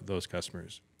those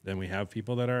customers. Then we have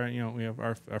people that are, you know, we have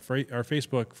our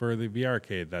Facebook for the VR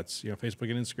Arcade. That's, you know, Facebook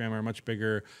and Instagram are a much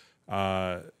bigger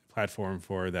platform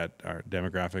for that our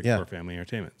demographic for family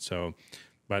entertainment. So,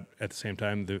 but at the same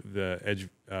time, the Edge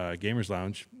Gamers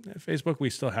Lounge, Facebook, we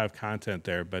still have content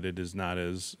there, but it is not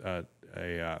as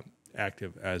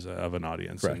active as of an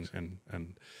audience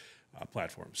and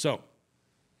platform. So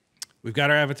we've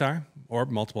got our avatar or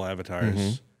multiple avatars.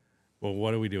 Mm-hmm. Well,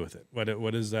 what do we do with it?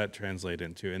 What does that translate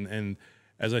into? And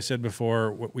as I said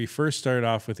before, when we first started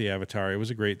off with the avatar, it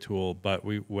was a great tool, but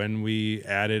when we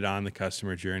added on the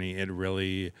customer journey, it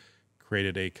really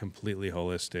created a completely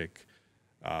holistic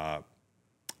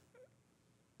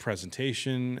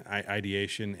presentation,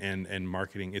 ideation, and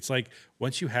marketing. It's like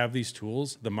once you have these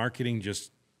tools, the marketing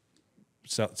just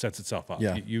sets itself up.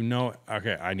 Yeah. You know,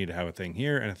 okay, I need to have a thing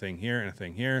here and a thing here and a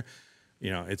thing here. You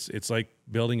know, it's like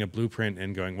building a blueprint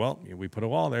and going, well, we put a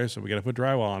wall there, so we got to put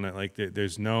drywall on it. Like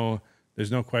there's no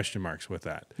question marks with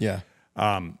that. Yeah.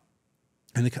 And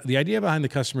the idea behind the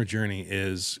customer journey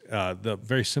is the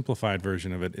very simplified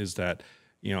version of it is that,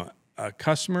 you know,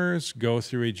 customers go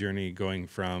through a journey going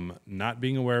from not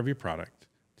being aware of your product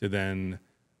to then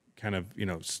kind of, you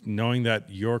know, knowing that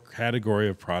your category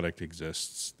of product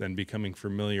exists, then becoming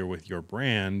familiar with your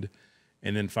brand,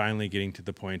 and then finally getting to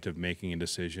the point of making a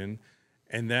decision.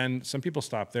 And then some people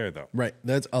stop there, though. Right.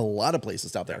 That's a lot of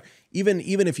places stop there. Even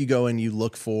if you go and you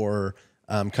look for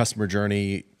customer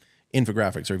journey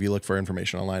infographics, or if you look for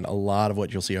information online, a lot of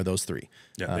what you'll see are those three.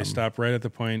 Yeah, they stop right at the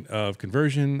point of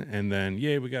conversion, and then,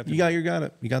 yay, we got the you got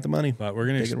it. You got the money. But we're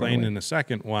going to explain in a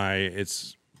second why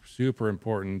it's super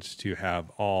important to have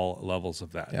all levels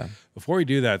of that. Yeah. Before we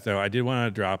do that, though, I did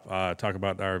want to talk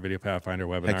about our Video Pathfinder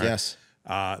webinar. Heck yes.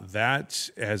 That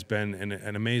has been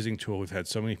an amazing tool. We've had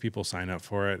so many people sign up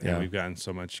for it, and we've gotten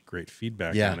so much great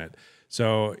feedback on it.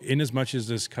 So in as much as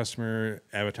this customer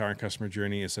avatar and customer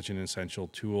journey is such an essential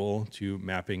tool to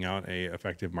mapping out a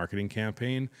effective marketing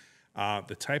campaign,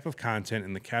 the type of content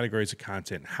and the categories of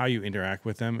content, how you interact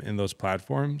with them in those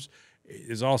platforms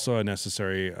is also a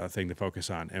necessary thing to focus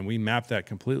on. And we map that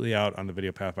completely out on the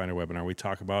Video Pathfinder webinar. We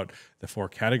talk about the 4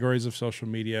 categories of social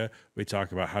media. We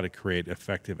talk about how to create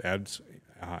effective ads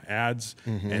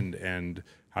and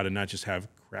how to not just have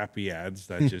crappy ads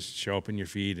that just show up in your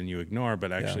feed and you ignore,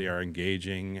 but actually are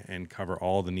engaging and cover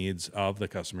all the needs of the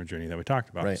customer journey that we talked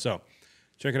about. Right. So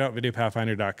check it out,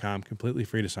 videopathfinder.com, completely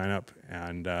free to sign up,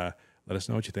 and let us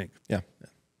know what you think. Yeah.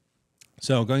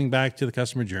 So going back to the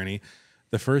customer journey,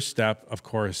 the first step, of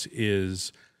course,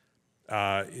 is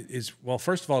well,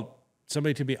 first of all,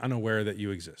 somebody to be unaware that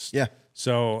you exist. Yeah.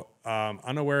 So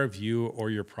unaware of you or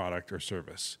your product or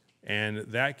service. And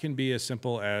that can be as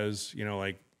simple as, you know,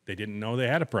 like they didn't know they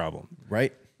had a problem.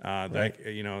 Right.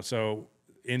 You know, so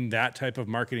in that type of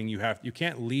marketing, you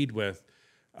can't lead with,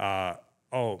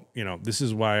 oh, you know, this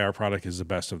is why our product is the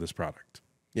best of this product.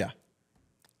 Yeah.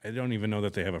 I don't even know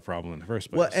that they have a problem in the first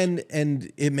place. Well,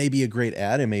 and it may be a great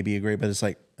ad, it may be a great, but it's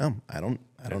like, oh, I don't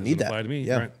need that. Apply to me.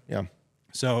 Yeah. Right. Yeah.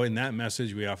 So in that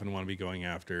message, we often want to be going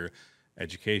after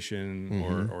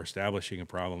education or establishing a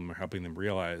problem or helping them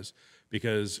realize,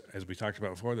 because as we talked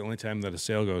about before, the only time that a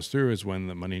sale goes through is when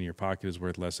the money in your pocket is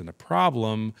worth less than a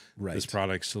problem this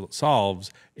product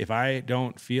solves. If I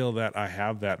don't feel that I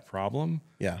have that problem,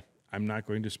 I'm not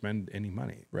going to spend any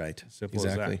money. Right. Simple as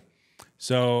Exactly. that.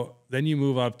 So then you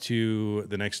move up to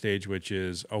the next stage, which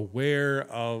is aware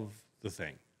of the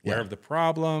thing, aware Yeah. of the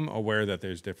problem, aware that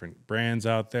there's different brands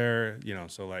out there.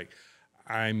 So like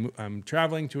I'm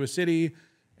traveling to a city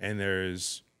and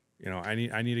there's, I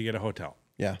need to get a hotel.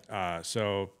 Yeah.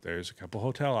 So there's a couple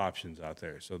hotel options out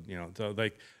there. So, so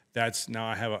like that's now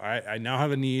I now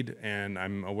have a need and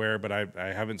I'm aware, but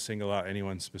I haven't singled out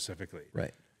anyone specifically.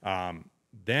 Right.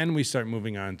 Then we start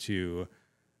moving on to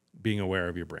being aware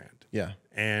of your brand. Yeah.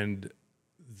 And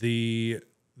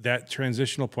that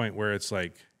transitional point where it's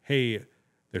like, hey,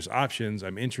 there's options,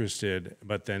 I'm interested,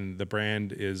 but then the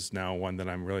brand is now one that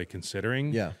I'm really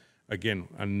considering. Yeah. Again,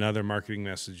 another marketing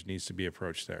message needs to be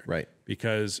approached there. Right.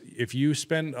 Because if you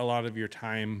spend a lot of your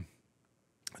time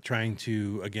trying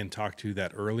to, again, talk to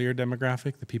that earlier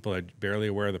demographic, the people that are barely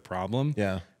aware of the problem,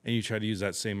 Yeah. and you try to use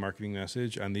that same marketing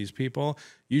message on these people,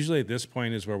 usually at this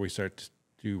point is where we start to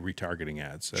do retargeting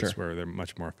ads. That's where they're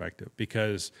much more effective,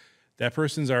 because that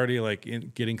person's already like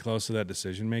getting close to that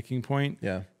decision-making point.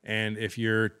 Yeah. And if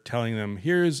you're telling them,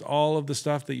 here's all of the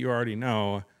stuff that you already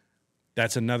know,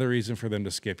 that's another reason for them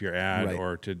to skip your ad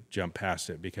or to jump past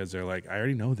it, because they're like, I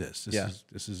already know this.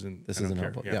 This isn't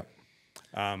helpful. Yeah.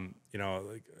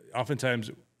 Like oftentimes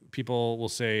people will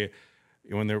say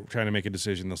when they're trying to make a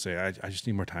decision, they'll say, I just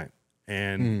need more time.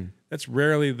 And that's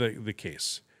rarely the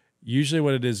case. Usually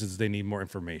what it is they need more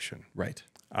information. Right.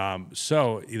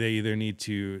 So they either need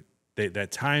to,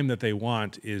 that time that they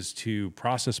want is to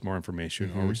process more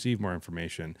information or receive more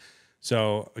information.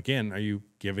 So again, are you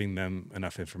giving them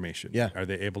enough information? Yeah. Are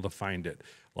they able to find it?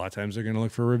 A lot of times they're going to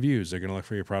look for reviews. They're going to look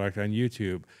for your product on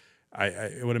YouTube.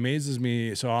 What amazes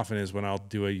me so often is when I'll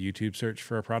do a YouTube search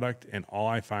for a product and all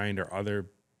I find are other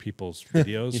people's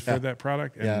videos for that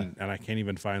product. And I can't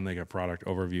even find like a product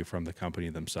overview from the company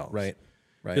themselves. Right.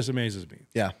 Right. This amazes me.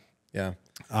 Yeah. Yeah.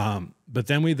 But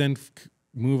then we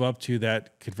move up to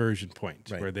that conversion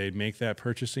point where they make that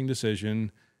purchasing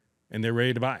decision and they're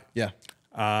ready to buy. Yeah.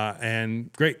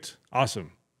 And great.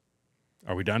 Awesome.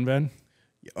 Are we done, Ben?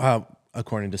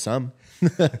 According to some.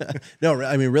 No,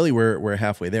 I mean, really, we're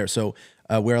halfway there. So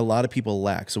where a lot of people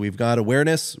lack. So we've got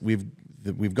awareness. We've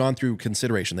gone through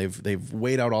consideration. They've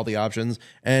weighed out all the options.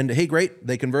 And hey, great,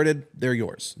 they converted. They're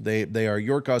yours. They are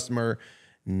your customer.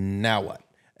 Now what?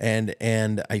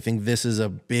 And I think this is a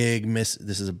big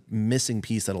missing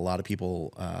piece that a lot of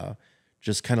people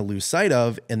just kind of lose sight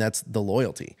of, and that's the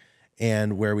loyalty.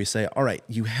 And where we say, all right,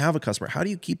 you have a customer. How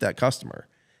do you keep that customer?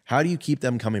 How do you keep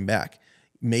them coming back?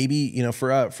 Maybe,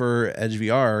 for Edge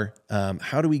VR,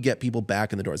 how do we get people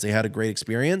back in the doors? They had a great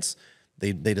experience.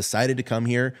 They decided to come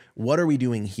here. What are we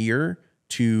doing here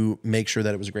to make sure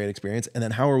that it was a great experience? And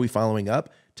then how are we following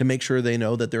up to make sure they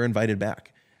know that they're invited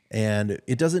back? And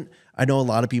it doesn't, I know a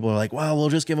lot of people are like, well, we'll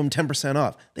just give them 10%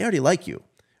 off. They already like you.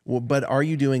 Well, but are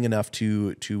you doing enough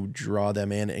to draw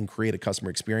them in and create a customer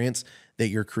experience that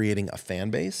you're creating a fan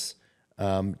base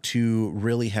to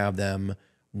really have them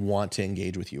want to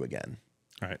engage with you again?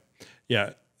 All right.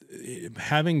 Yeah.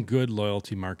 Having good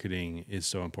loyalty marketing is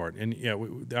so important. And yeah,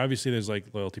 obviously there's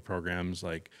like loyalty programs,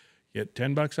 like get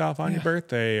 $10 off on your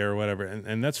birthday or whatever.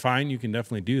 And that's fine. You can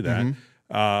definitely do that.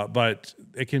 But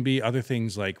it can be other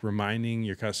things like reminding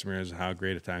your customers how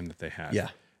great a time that they had. Yeah.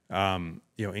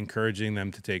 Encouraging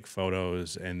them to take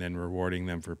photos and then rewarding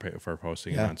them for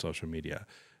posting it on social media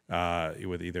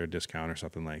with either a discount or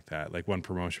something like that. Like one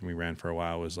promotion we ran for a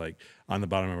while was like on the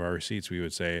bottom of our receipts, we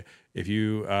would say, if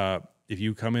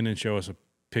you come in and show us a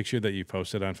picture that you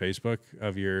posted on Facebook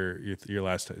of your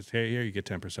last stay here, you get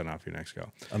 10% off your next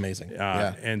go. Amazing.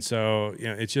 And so,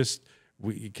 it's just,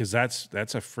 because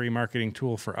that's a free marketing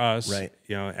tool for us. Right.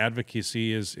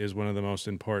 Advocacy is one of the most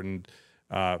important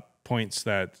points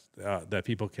that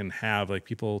people can have. Like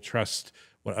people trust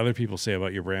what other people say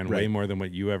about your brand way more than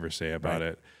what you ever say about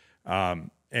it.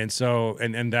 And so,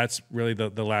 and that's really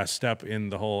the last step in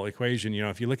the whole equation.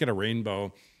 If you look at a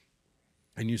rainbow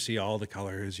and you see all the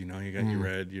colors, you got your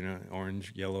red,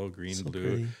 orange, yellow, green, So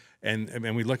blue, pretty.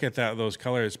 and we look at those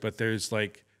colors, but there's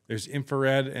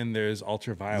infrared and there's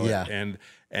ultraviolet,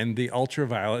 and the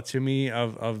ultraviolet to me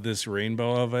of this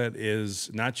rainbow of it is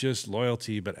not just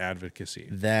loyalty but advocacy.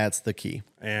 That's the key.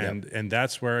 And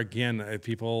that's where again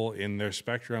people in their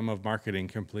spectrum of marketing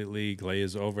completely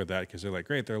glaze over that, because they're like,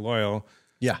 great, they're loyal,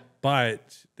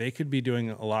 but they could be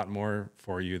doing a lot more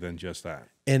for you than just that.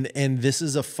 And this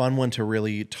is a fun one to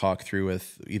really talk through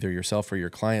with either yourself or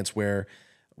your clients, where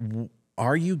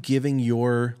are you giving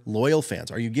your loyal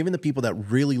fans? Are you giving the people that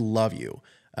really love you?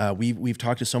 We've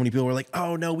talked to so many people who are like,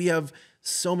 oh no, we have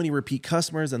so many repeat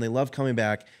customers and they love coming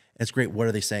back. It's great. What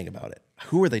are they saying about it?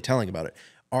 Who are they telling about it?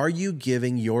 are you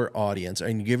giving your audience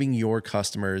and giving your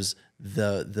customers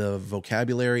the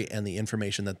vocabulary and the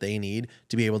information that they need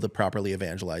to be able to properly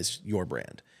evangelize your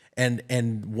brand?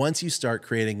 And once you start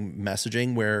creating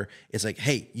messaging where it's like,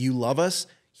 hey, you love us,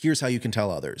 here's how you can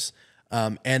tell others.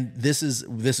 And this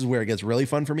is where it gets really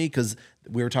fun for me, because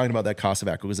we were talking about that cost of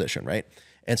acquisition, right?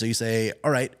 And so you say, all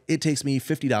right, it takes me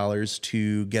 $50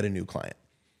 to get a new client,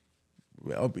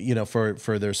 you know, for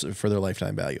their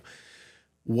lifetime value.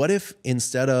 What if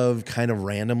instead of kind of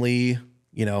randomly,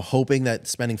 you know, hoping that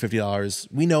spending $50,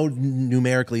 we know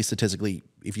numerically, statistically,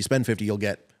 if you spend 50, you'll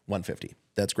get 150.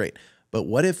 That's great. But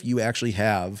what if you actually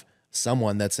have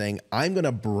someone that's saying, I'm going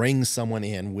to bring someone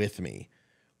in with me?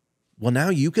 Well, now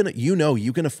you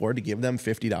can afford to give them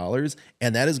 $50,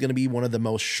 and that is going to be one of the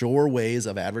most sure ways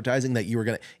of advertising that you are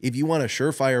going to, if you want a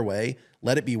surefire way,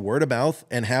 let it be word of mouth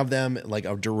and have them like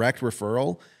a direct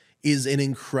referral is an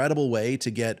incredible way to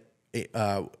get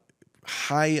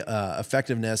high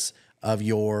effectiveness of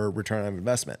your return on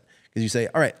investment. Because you say,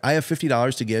 all right, I have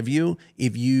 $50 to give you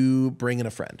if you bring in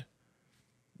a friend.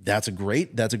 That's a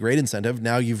great incentive.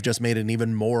 Now you've just made an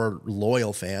even more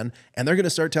loyal fan, and they're going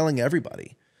to start telling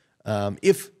everybody.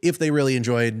 If they really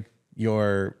enjoyed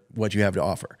what you have to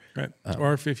offer. Right.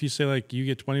 Or if you say like you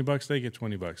get $20, they get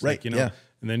 $20. Right. Like, you know,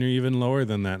 and then you're even lower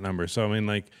than that number. So, I mean,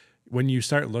 like when you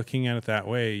start looking at it that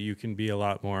way, you can be a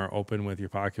lot more open with your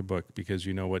pocketbook, because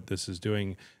you know what this is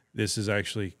doing. This is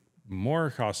actually more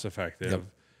cost effective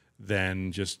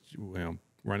than just, you know,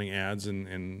 running ads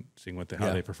and seeing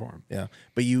how they perform. Yeah.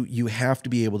 But you have to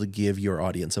be able to give your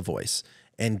audience a voice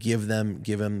and give them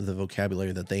the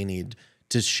vocabulary that they need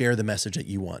to share the message that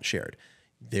you want shared.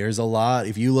 There's a lot.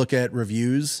 If you look at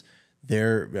reviews,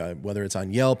 whether it's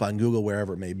on Yelp, on Google,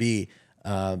 wherever it may be,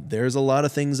 there's a lot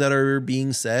of things that are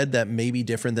being said that may be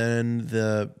different than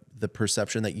the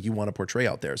perception that you want to portray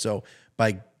out there. So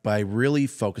by really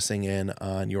focusing in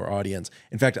on your audience.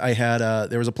 In fact,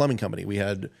 there was a plumbing company. We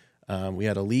had a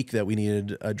leak that we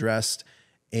needed addressed,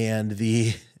 and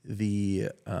when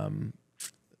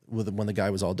the guy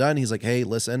was all done, he's like, hey,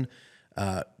 listen,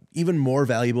 even more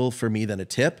valuable for me than a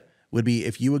tip would be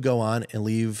if you would go on and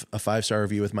leave a 5-star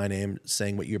review with my name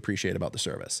saying what you appreciate about the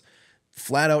service.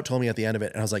 Flat out told me at the end of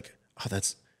it. And I was like, oh,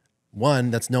 that's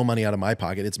no money out of my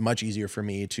pocket. It's much easier for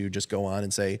me to just go on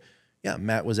and say, yeah,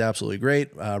 Matt was absolutely great.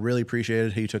 Really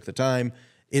appreciated how you took the time.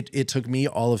 It took me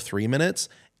all of 3 minutes,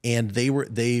 and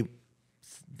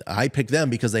I picked them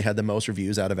because they had the most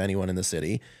reviews out of anyone in the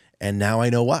city. And now I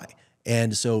know why.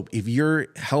 And so if you're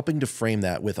helping to frame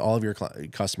that with all of your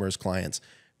customers, clients,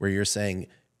 where you're saying,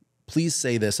 please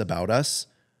say this about us,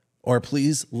 or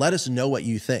please let us know what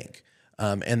you think.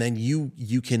 And then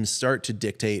you can start to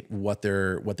dictate what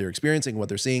they're experiencing, what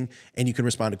they're seeing, and you can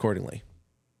respond accordingly.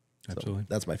 Absolutely. So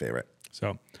that's my favorite.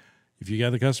 So if you got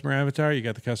the customer avatar, you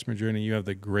got the customer journey, you have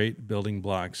the great building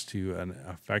blocks to an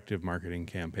effective marketing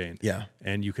campaign. Yeah.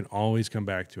 And you can always come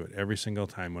back to it every single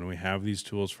time when we have these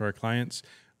tools for our clients.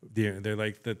 They're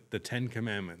like the 10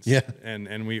 commandments. Yeah.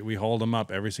 And we hold them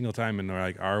up every single time, and they're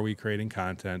like, are we creating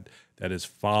content that is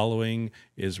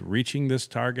reaching this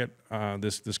target,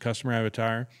 this customer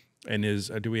avatar, and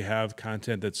do we have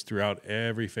content that's throughout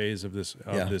every phase of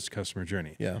this customer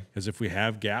journey? Yeah. Because if we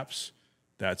have gaps,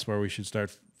 that's where we should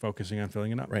start focusing on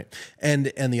filling it up. Right. And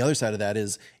the other side of that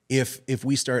is if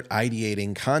we start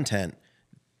ideating content,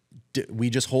 we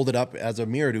just hold it up as a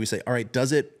mirror. Do we say, all right,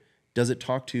 does it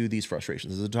talk to these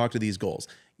frustrations? Does it talk to these goals?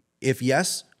 If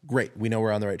yes, great. We know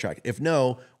we're on the right track. If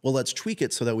no, well, let's tweak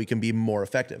it so that we can be more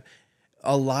effective.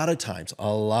 A lot of times,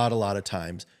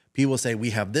 people say,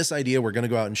 we have this idea, we're going to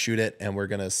go out and shoot it, and we're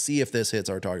going to see if this hits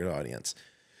our target audience.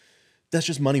 That's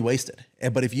just money wasted.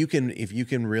 But if you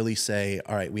can really say,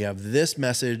 all right, we have this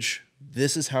message,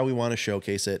 this is how we want to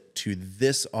showcase it to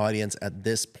this audience at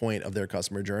this point of their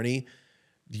customer journey,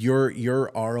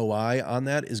 your ROI on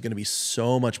that is going to be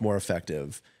so much more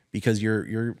effective because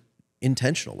you're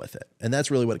intentional with it. And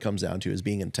that's really what it comes down to, is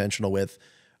being intentional with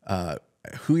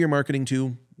who you're marketing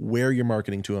to, where you're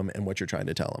marketing to them, and what you're trying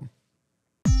to tell them.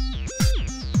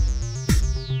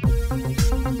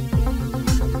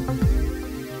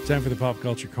 Time for the Pop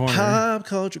Culture Corner. Pop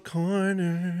Culture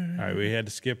Corner. All right, we had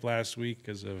to skip last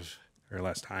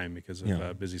time because of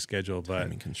a busy schedule, but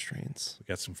timing constraints. We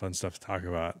got some fun stuff to talk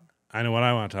about. I know what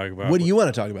I want to talk about. What do you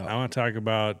want to talk about? I want to talk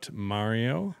about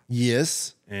Mario.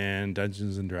 Yes. And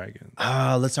Dungeons and Dragons.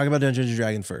 Let's talk about Dungeons and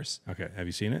Dragons first. Okay. Have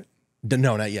you seen it?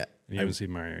 No, not yet. You haven't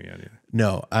seen Mario yet either.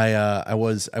 No, I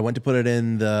went to put it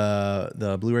in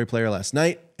the Blu-ray player last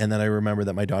night, and then I remembered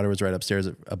that my daughter was right upstairs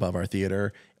above our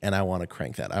theater, and I want to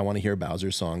crank that. I want to hear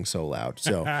Bowser's song so loud.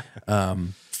 So,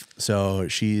 so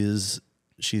she's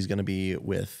she's going to be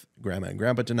with grandma and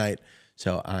grandpa tonight.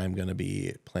 So I'm going to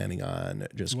be planning on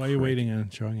just. Why are you waiting on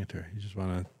showing it to her? You just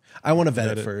want to. I want to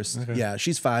vet it first. Okay. Yeah,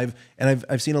 she's 5, and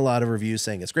I've seen a lot of reviews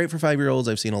saying it's great for 5-year-olds.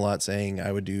 I've seen a lot saying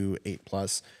I would do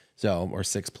 8+, or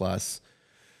 6+.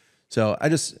 So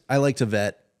I like to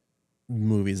vet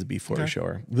movies before we show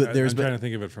her. I'm trying to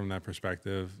think of it from that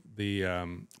perspective. The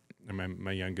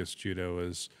my youngest Judo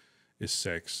is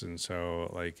 6, and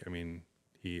so like I mean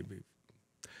he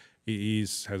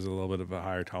has a little bit of a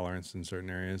higher tolerance in certain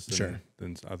areas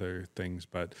than other things,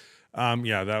 but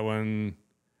yeah, that one.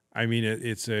 I mean,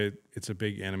 it's a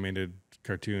big animated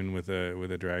cartoon with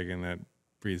a dragon that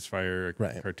breathes fire,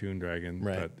 a cartoon dragon.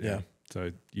 Right. But, yeah.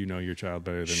 So you know your child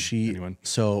better than anyone.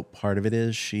 So part of it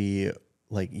is she,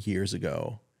 like years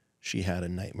ago, she had a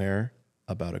nightmare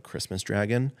about a Christmas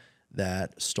dragon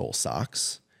that stole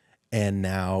socks. And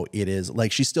now it is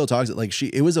like she still talks like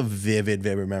it was a vivid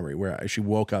memory where she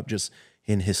woke up just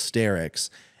in hysterics.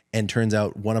 And turns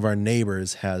out one of our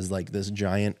neighbors has like this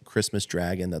giant Christmas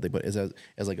dragon that they put as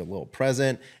like a little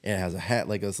present, and it has a hat,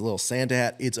 like this little Santa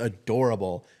hat. It's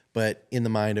adorable. But in the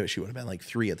mind of, she would have been like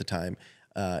 3 at the time.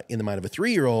 In the mind of a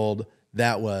 3-year-old,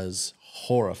 that was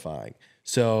horrifying.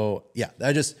 So yeah,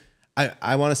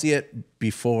 I want to see it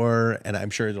before, and I'm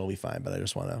sure it'll be fine, but I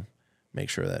just want to make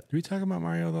sure that. Did we talk about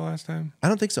Mario the last time? I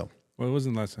don't think so. Well, it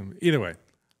wasn't last time. Either way,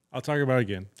 I'll talk about it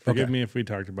again. Forgive me if we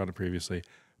talked about it previously,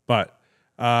 but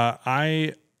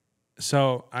I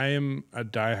am a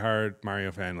diehard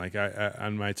Mario fan. Like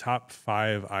on my top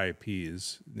 5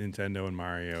 IPs, Nintendo and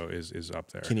Mario is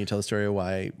up there. Can you tell the story of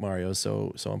why Mario is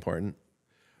so important?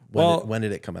 When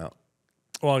did it come out?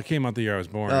 Well, it came out the year I was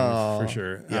born, for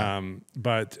sure. Yeah.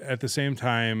 But at the same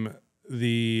time,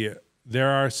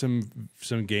 there are some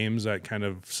games that kind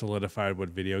of solidified what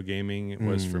video gaming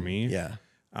was for me. Yeah.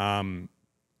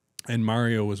 And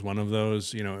Mario was one of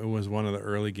those. You know, it was one of the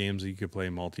early games that you could play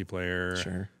multiplayer.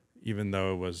 Sure. Even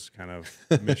though it was kind of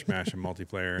mishmash and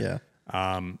multiplayer.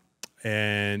 Yeah.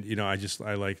 And you know,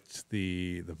 I liked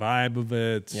the vibe of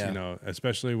it. Yeah. You know,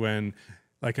 especially when,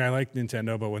 like, I liked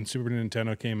Nintendo, but when Super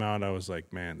Nintendo came out, I was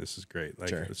like, man, this is great.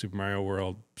 Like Super Mario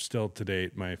World, still to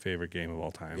date my favorite game of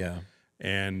all time. Yeah.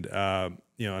 And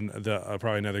you know,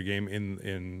 probably another game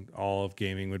in all of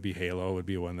gaming would be Halo. Would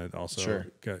be one that also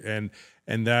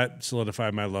and that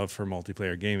solidified my love for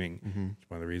multiplayer gaming. It's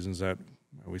one of the reasons that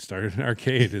we started an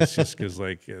arcade. It's just because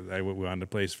like we wanted a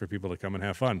place for people to come and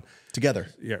have fun together.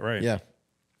 Yeah, right. Yeah.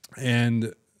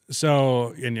 And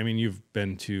so, and I mean, you've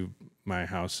been to my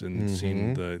house and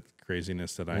seen the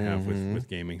craziness that I have with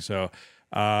gaming. So,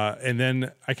 and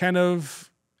then I kind of.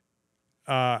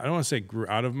 I don't want to say grew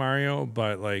out of Mario,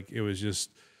 but like it was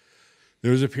just,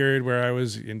 there was a period where I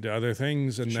was into other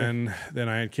things, and then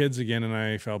I had kids again, and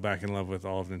I fell back in love with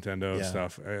all of Nintendo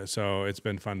stuff. So it's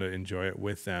been fun to enjoy it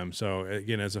with them. So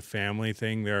again, as a family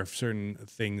thing, there are certain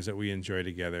things that we enjoy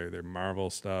together. They're Marvel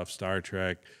stuff, Star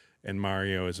Trek, and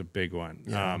Mario is a big one.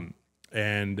 Yeah.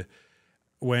 And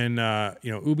when you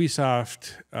know,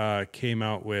 Ubisoft came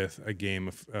out with a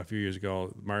game a few years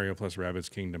ago, Mario plus Rabbids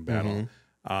Kingdom Battle.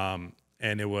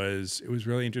 And it was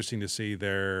really interesting to see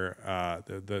their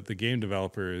the game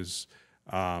developers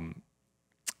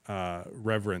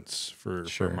reverence for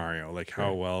Mario, like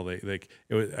how well they like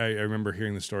it was. I remember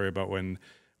hearing the story about when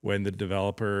the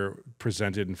developer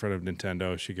presented in front of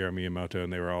Nintendo, Shigeru Miyamoto,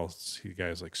 and they were all, you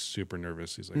guys, like super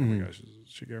nervous. He's like, oh my gosh,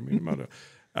 Shigeru Miyamoto.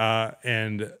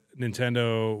 And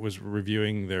Nintendo was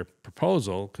reviewing their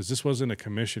proposal, because this wasn't a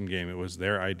commission game. It was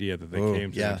their idea that they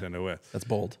came to Nintendo with. That's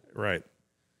bold. Right.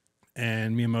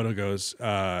 And Miyamoto goes,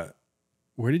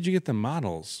 where did you get the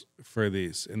models for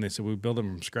these? And they said, we built them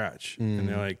from scratch. And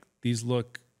they're like, these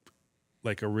look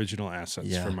like original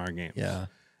assets from our games. Yeah.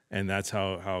 And that's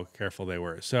how careful they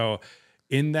were. So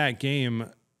in that game,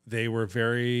 they were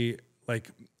very, like,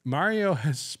 Mario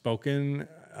has spoken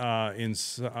in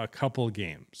a couple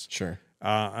games. Sure.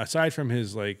 Aside from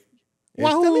his, like,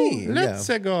 Wow, let's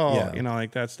go. Yeah. You know,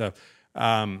 like that stuff.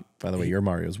 By the way, your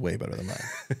Mario's way better than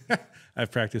mine.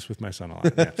 I've practiced with my son a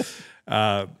lot.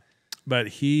 Yeah. But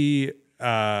he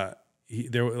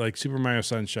there were, like, Super Mario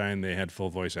Sunshine, they had full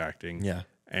voice acting. Yeah.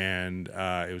 And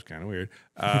it was kind of weird.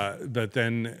 But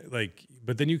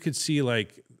then you could see,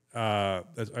 like, I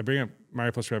bring up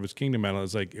Mario plus Rabbids Kingdom Battle.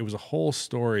 It's like, it was a whole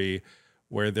story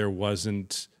where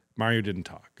Mario didn't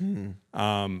talk.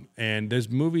 And there's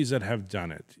movies that have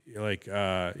done it. Like,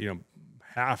 you know,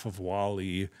 half of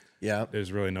WALL-E,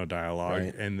 there's really no dialogue.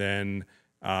 Right. And then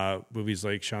movies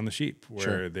like Shaun the Sheep,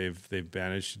 where they've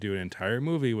managed to do an entire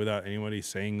movie without anybody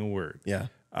saying a word. Yeah.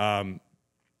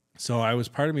 So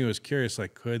part of me was curious,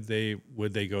 like, would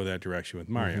they go that direction with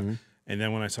Mario? And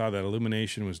then when I saw that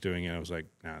Illumination was doing it, I was like,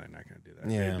 no, they're not going to do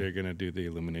that. Yeah. They're going to do the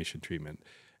Illumination treatment.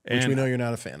 Which And we know you're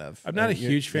not a fan of. I'm not a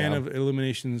huge fan yeah. of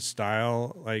Illumination's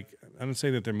style. Like, I don't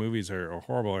say that their movies are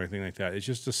horrible or anything like that. It's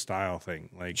just a style thing.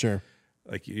 Like, Sure.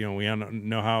 like, you know, we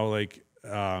know how like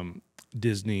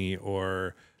Disney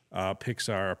or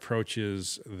Pixar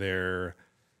approaches their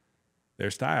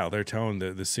style, their tone,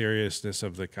 the seriousness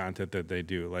of the content that they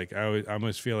do. Like I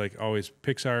almost feel like always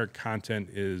Pixar content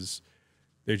is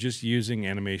they're just using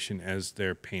animation as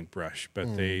their paintbrush,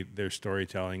 but their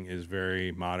storytelling is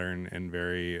very modern and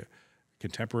very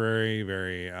contemporary,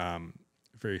 very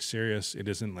very serious. It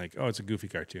isn't like, oh, it's a goofy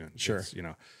cartoon. Sure. It's, you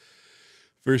know.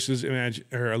 Versus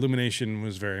Illumination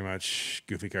was very much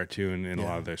goofy cartoon in a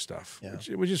lot of their stuff,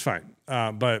 which is fine.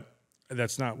 But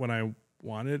that's not what I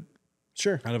wanted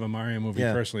out of a Mario movie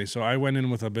personally. So I went in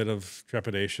with a bit of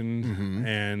trepidation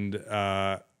and,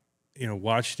 you know,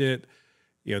 watched it.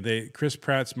 You know, Chris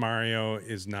Pratt's Mario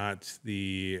is not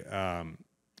the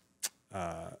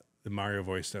Mario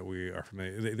voice that we are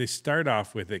familiar. They start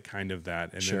off with it kind of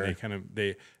that, and then they kind of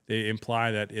they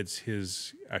imply that it's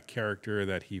his character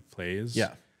that he plays.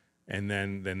 Yeah, and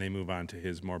then they move on to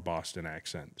his more Boston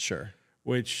accent. Sure,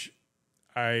 which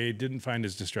I didn't find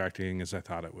as distracting as I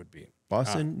thought it would be.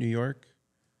 Boston, New York.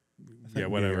 Yeah,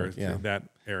 whatever. That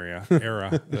era,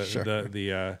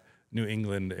 the New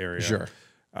England area. Sure.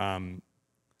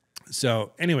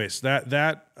 So, anyways,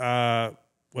 that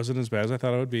wasn't as bad as I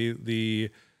thought it would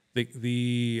be.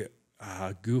 The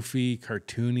goofy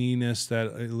cartooniness that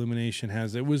Illumination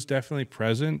has, it was definitely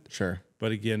present. Sure.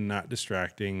 But again, not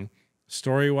distracting.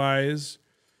 Story-wise,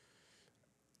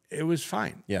 it was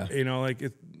fine. Yeah. You know, like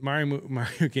Mario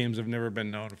games have never been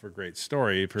known for great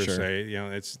story per se. You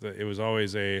know, it was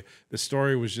always the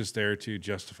story was just there to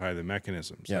justify the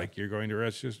mechanisms. Yeah. Like, you're going to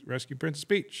rescue Princess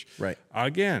Peach. Right.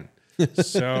 Again.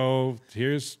 So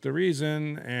here's the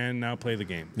reason, and now play the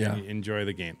game. Yeah. And enjoy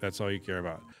the game. That's all you care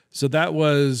about. So that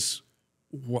was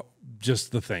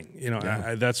just the thing. You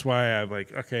know, that's why I'm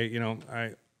like, okay, you know,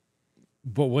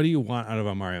 but what do you want out of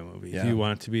a Mario movie? Yeah. Do you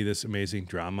want it to be this amazing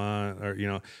drama, or, you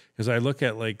know, because I look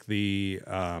at like the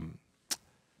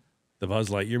Buzz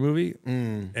Lightyear movie,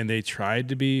 and they tried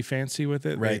to be fancy with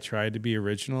it. Right. They tried to be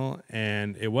original,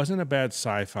 and it wasn't a bad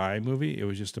sci-fi movie. It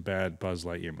was just a bad Buzz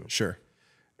Lightyear movie. Sure.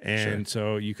 And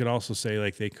so you could also say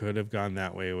like they could have gone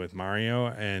that way with Mario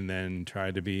and then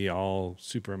tried to be all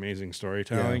super amazing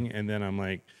storytelling. Yeah. And then I'm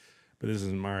like, but this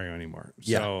isn't Mario anymore.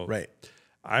 Yeah, so right.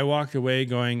 I walked away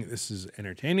going, this is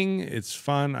entertaining. It's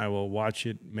fun. I will watch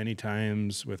it many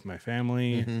times with my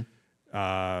family. Mm-hmm.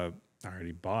 I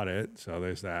already bought it, so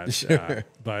there's that. Sure.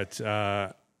 But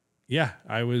yeah,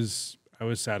 I was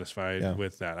satisfied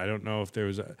with that. I don't know if there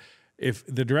was if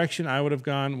the direction I would have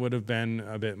gone would have been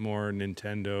a bit more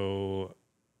Nintendo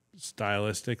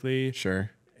stylistically.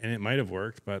 Sure. And it might have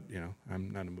worked, but you know,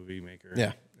 I'm not a movie maker.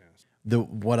 Yeah.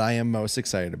 What I am most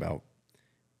excited about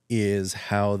is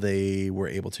how they were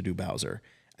able to do Bowser.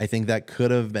 I think that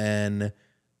could have been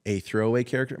a throwaway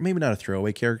character, maybe not a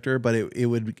throwaway character, but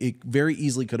it very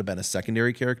easily could have been a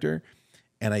secondary character.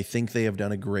 And I think they have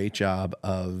done a great job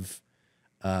of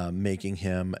making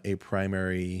him a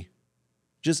primary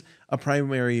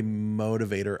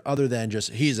motivator, other than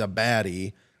just he's a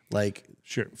baddie. Like,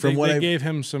 sure, they gave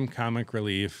him some comic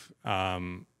relief,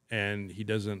 and he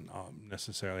doesn't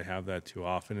necessarily have that too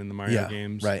often in the Mario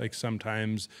games. Right. Like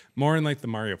sometimes more in like the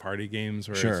Mario Party games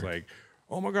where it's like,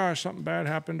 oh my gosh, something bad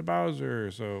happened to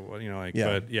Bowser. So, you know, like,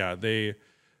 but yeah, they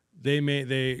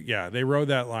rode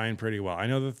that line pretty well. I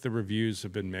know that the reviews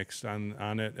have been mixed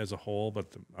on it as a whole, but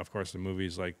of course the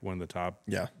movie's like one of the top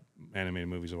animated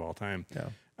movies of all time. Yeah.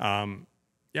 I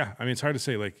mean, it's hard to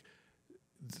say, like,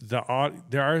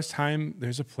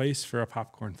 there's a place for a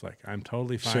popcorn flick. I'm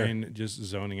totally fine just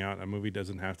zoning out. A movie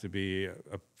doesn't have to be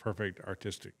a perfect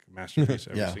artistic masterpiece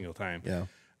every single time. Yeah.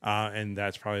 And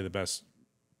that's probably the best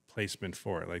placement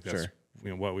for it. Like, that's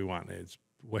you know what we want. It's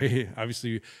way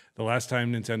obviously the last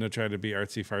time Nintendo tried to be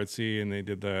artsy fartsy, and they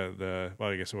did the well,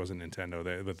 I guess it wasn't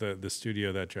Nintendo, but the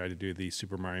studio that tried to do the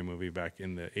Super Mario movie back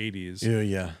in the 80s.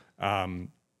 Yeah.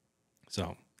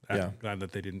 So I'm glad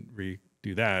that they didn't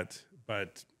redo that.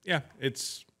 But yeah,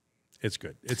 it's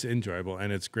good. It's enjoyable,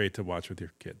 and it's great to watch with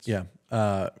your kids. Yeah.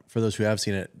 For those who have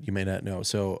seen it, you may not know.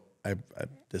 So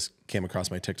this came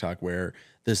across my TikTok where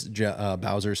this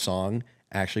Bowser song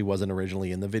actually wasn't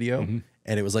originally in the video,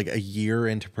 and it was like a year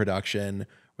into production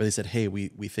where they said, "Hey, we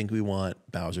think we want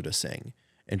Bowser to sing,"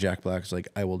 and Jack Black was like,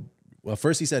 "I will." Well,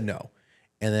 first he said no,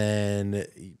 and then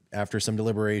after some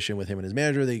deliberation with him and his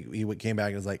manager, he came back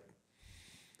and was like,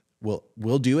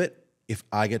 "We'll do it if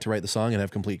I get to write the song and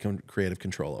have complete creative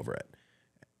control over it."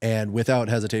 And without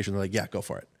hesitation, they're like, yeah, go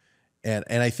for it. And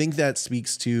I think that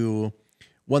speaks to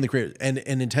one, the creator, and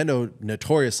Nintendo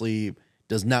notoriously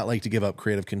does not like to give up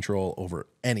creative control over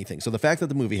anything. So the fact that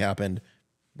the movie happened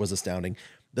was astounding.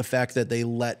 The fact that they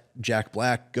let Jack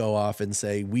Black go off and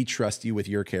say, we trust you with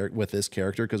your with this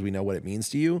character because we know what it means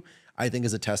to you, I think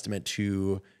is a testament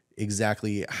to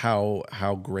exactly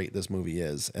how great this movie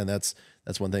is. And that's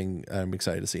one thing I'm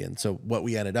excited to see. And so what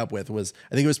we ended up with was,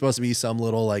 I think it was supposed to be some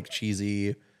little like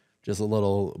cheesy, just a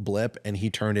little blip, and he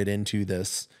turned it into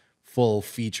this full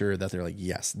feature that they're like,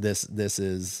 yes, this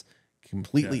is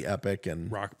completely epic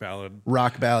and rock ballad.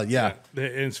 Yeah. And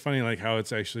it's funny, like how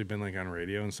it's actually been like on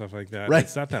radio and stuff like that. Right.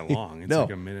 It's not that long. It's No.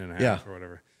 like a minute and a half or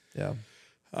whatever. Yeah.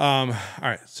 All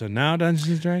right. So now Dungeons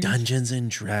and Dragons. Dungeons and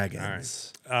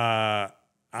Dragons. All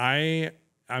right.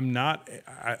 I'm not.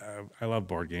 I love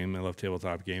board game. I love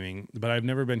tabletop gaming, but I've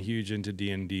never been huge into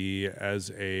D&D as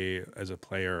a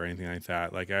player or anything like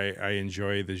that. Like I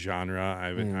enjoy the genre.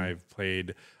 I've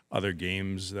played other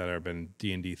games that have been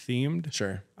D&D themed.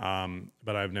 Sure.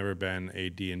 But I've never been a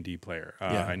D&D player.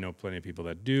 Yeah. I know plenty of people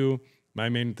that do. My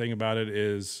main thing about it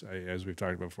is, as we've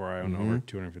talked about before, I own over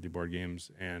 250 board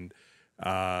games, and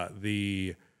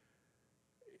the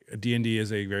D&D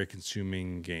is a very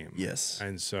consuming game. Yes.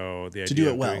 And so the idea to do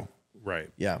it of well. doing, right.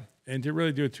 Yeah. And to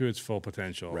really do it to its full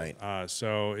potential. Right.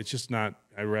 So it's just not,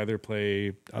 I'd rather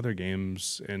play other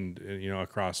games and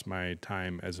across my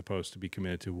time as opposed to be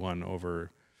committed to one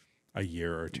over a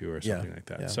year or two or something like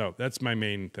that. Yeah. So that's my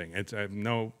main thing. I have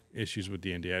no issues with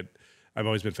D&D. I've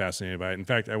always been fascinated by it. In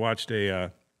fact, I watched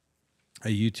a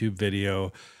YouTube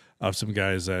video of some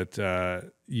guys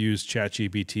that use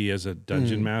ChatGPT as a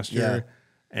dungeon master. Yeah.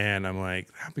 And I'm like,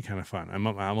 that'd be kind of fun. I'm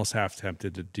almost half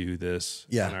tempted to do this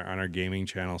on our gaming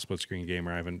channel, Split Screen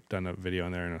Gamer. I haven't done a video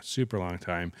on there in a super long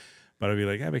time, but I'd be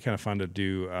like, that'd be kind of fun to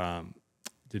do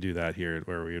that here,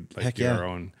 where we would like do our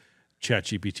own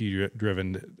ChatGPT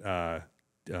driven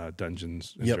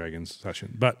Dungeons and Dragons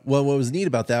session. But well, what was neat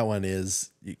about that one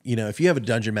is, if you have a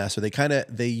dungeon master,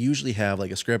 they usually have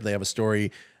like a script, they have a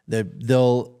story that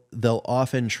they'll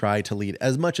often try to lead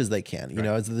as much as they can,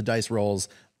 as the dice rolls.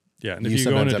 Yeah, and if you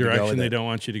go in a direction they don't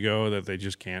want you to go, that they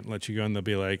just can't let you go, and they'll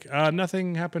be like,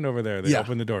 nothing happened over there. They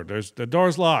opened the door. The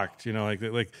door's locked.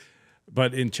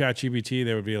 But in ChatGPT,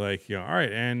 they would be like, all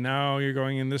right, and now you're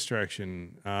going in this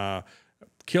direction.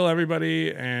 Kill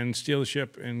everybody and steal the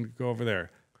ship and go over there.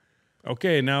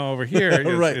 Okay, now over here,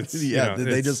 right?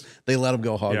 They let them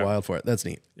go hog wild for it. That's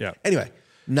neat. Yeah. Anyway.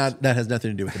 That has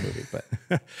nothing to do with the movie, but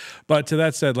but to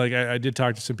that said, like I did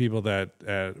talk to some people that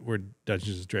were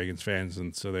Dungeons and Dragons fans,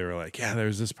 and so they were like, "Yeah,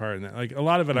 there's this part," and that. Like a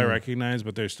lot of it I recognize,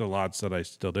 but there's still lots that I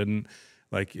still didn't.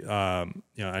 Like I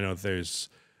know there's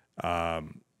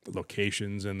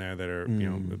locations in there that are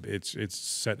it's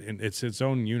set in its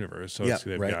own universe, so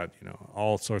they've got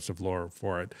all sorts of lore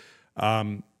for it.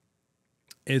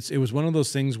 It was one of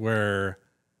those things where,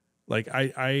 like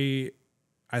I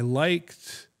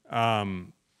liked.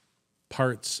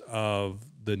 Parts of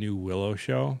the new Willow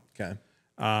show. Okay.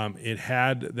 It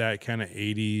had that kind of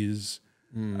 80s,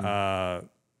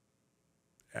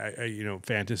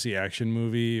 fantasy action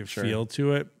movie feel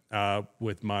to it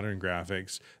with modern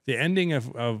graphics. The ending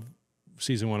of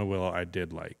season 1 of Willow I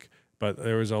did like, but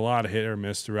there was a lot of hit or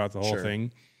miss throughout the whole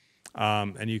thing.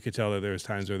 And you could tell that there was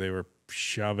times where they were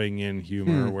shoving in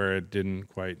humor where it didn't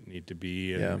quite need to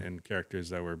be, and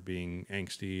characters that were being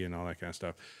angsty and all that kind of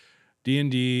stuff.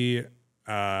 D&D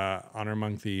Honor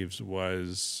Among Thieves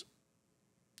was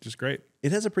just great.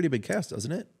 It has a pretty big cast,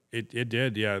 doesn't it? It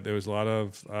did, yeah. There was a lot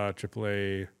of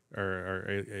AAA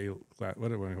or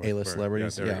A-list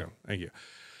celebrities. Yeah, there we go. Thank you.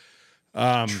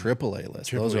 Triple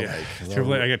A-list. Those are like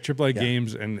AAA. I got AAA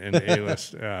games and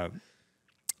A-list.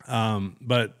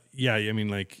 But yeah, I mean,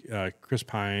 like Chris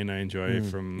Pine, I enjoy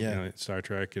from Star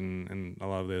Trek and a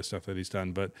lot of the stuff that he's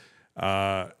done. But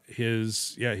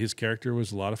his character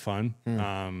was a lot of fun.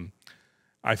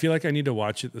 I feel like I need to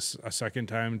watch it a second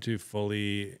time to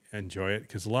fully enjoy it,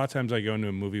 because a lot of times I go into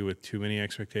a movie with too many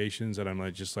expectations that I'm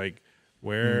like,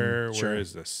 where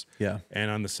is this? Yeah.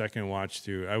 And on the second watch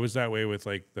through, I was that way with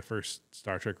like the first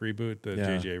Star Trek reboot, the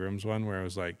J.J. Abrams one, where I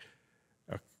was like,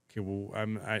 okay, well,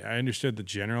 I understood the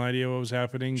general idea of what was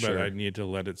happening, but I needed to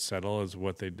let it settle as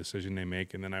what the decision they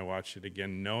make. And then I watched it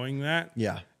again knowing that.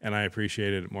 Yeah. And I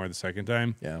appreciated it more the second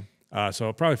time. Yeah. So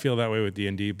I'll probably feel that way with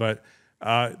D&D, but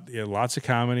lots of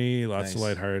comedy, lots of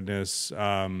lightheartedness.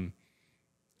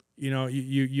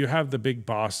 You have the big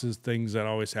bosses things that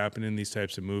always happen in these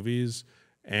types of movies.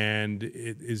 And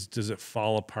does it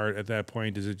fall apart at that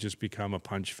point? Does it just become a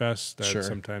punch fest that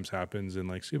sometimes happens in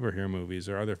like superhero movies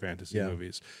or other fantasy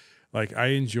movies? like I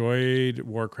enjoyed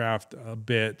Warcraft a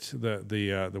bit,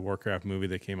 the Warcraft movie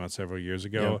that came out several years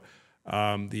ago.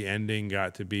 The ending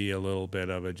got to be a little bit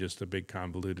of just a big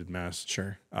convoluted mess.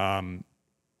 Sure.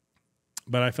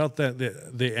 But I felt that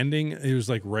the ending, it was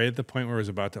like right at the point where it was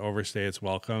about to overstay its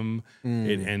welcome.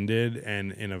 It ended,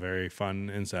 and in a very fun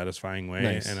and satisfying way.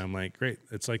 Nice. And I'm like, great.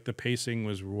 It's like the pacing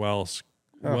was well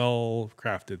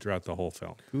crafted throughout the whole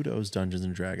film. Kudos, Dungeons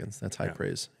and Dragons. That's high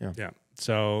praise. Yeah. Yeah.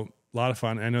 So a lot of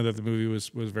fun. I know that the movie was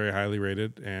very highly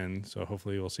rated, and so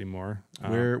hopefully we'll see more.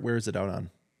 Where is it out on?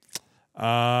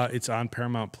 It's on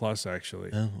Paramount Plus,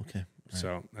 actually. Oh, okay. Right.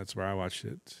 So that's where I watched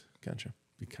it. Gotcha.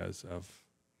 Because of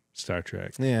Star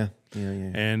Trek. Yeah.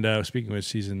 And speaking of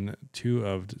season 2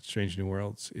 of Strange New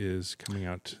Worlds is coming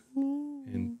out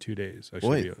in 2 days.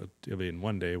 Actually, it'll be in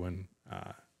 1 day when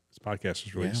this podcast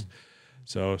is released. Yeah.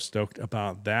 So stoked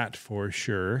about that for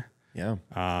sure. Yeah.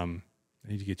 I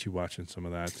need to get you watching some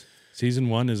of that. Season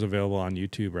 1 is available on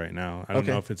YouTube right now. I don't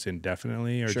know if it's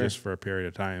indefinitely or just for a period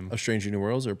of time. Of Strange New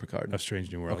Worlds or Picard? Of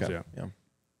Strange New Worlds, yeah.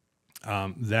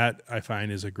 That I find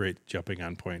is a great jumping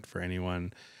on point for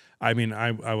anyone. I mean,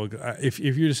 I will. If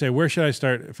you to say where should I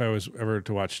start if I was ever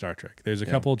to watch Star Trek, there's a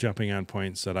couple jumping on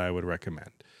points that I would recommend.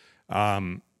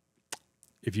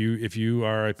 If you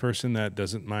are a person that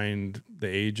doesn't mind the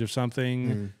age of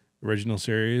something, original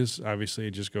series, obviously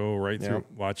just go right through,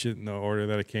 watch it in the order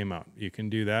that it came out. You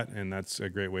can do that, and that's a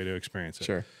great way to experience it.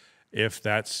 Sure. If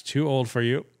that's too old for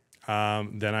you,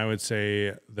 then I would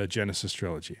say the Genesis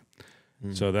trilogy.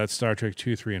 So that's Star Trek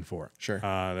 2, 3, and 4. Sure.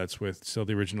 That's with still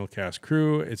the original cast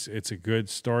crew. It's a good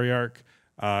story arc.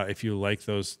 If you like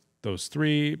those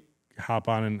 3, hop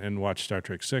on and watch Star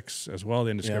Trek 6 as well,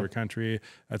 The Undiscovered Country.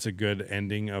 That's a good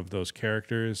ending of those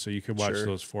characters. So you could watch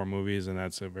those 4 movies, and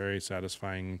that's a very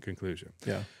satisfying conclusion.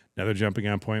 Yeah. Another jumping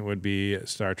on point would be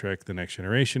Star Trek The Next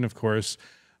Generation, of course.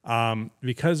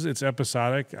 Because it's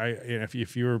episodic,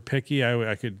 if you were picky,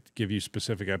 I could give you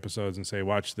specific episodes and say,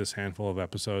 watch this handful of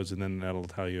episodes, and then that'll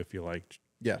tell you if you liked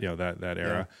that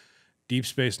era. Deep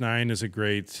Space Nine is a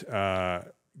great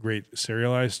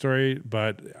serialized story,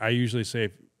 but I usually say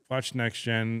watch Next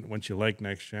Gen. Once you like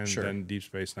Next Gen, then Deep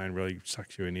Space Nine really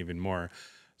sucks you in even more.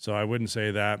 So I wouldn't say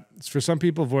that. For some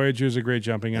people, Voyager is a great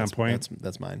jumping on point.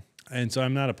 That's mine. And so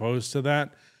I'm not opposed to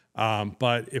that.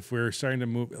 But if we're starting to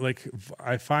move, like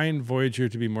I find Voyager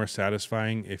to be more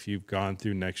satisfying if you've gone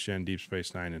through Next Gen, Deep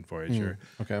Space Nine, and Voyager.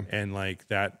 Okay. And like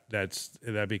that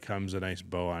becomes a nice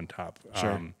bow on top.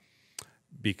 Sure.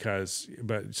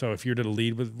 So if you're to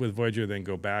lead with Voyager, then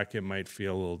go back, it might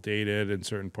feel a little dated in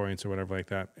certain points or whatever like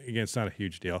that. Again, it's not a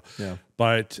huge deal. Yeah.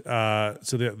 But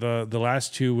so the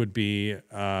last 2 would be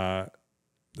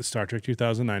the Star Trek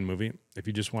 2009 movie. If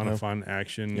you just want a fun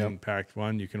action-packed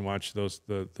one, you can watch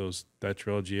that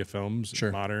trilogy of films.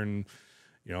 Sure. Modern,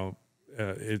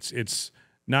 it's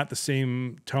not the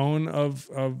same tone of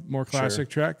more classic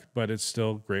Trek, but it's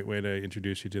still a great way to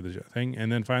introduce you to the thing.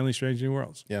 And then finally, Strange New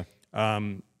Worlds. Yeah.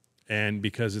 And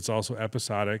because it's also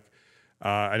episodic,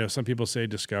 I know some people say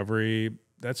Discovery.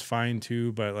 That's fine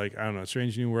too, but like I don't know,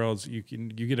 Strange New Worlds. You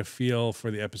get a feel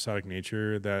for the episodic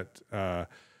nature that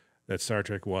Star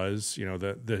Trek was.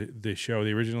 The show,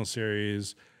 the original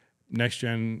series, Next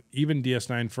Gen, even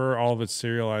DS9 for all of its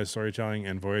serialized storytelling,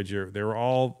 and Voyager, they were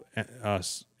all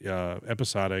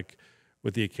episodic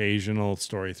with the occasional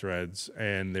story threads,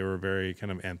 and they were very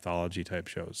kind of anthology type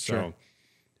shows. Sure. So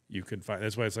you could find,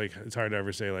 that's why it's hard to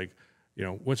ever say like,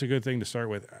 what's a good thing to start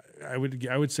with? I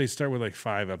would say start with like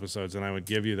 5 episodes, and I would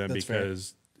give you them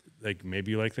because like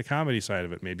maybe you like the comedy side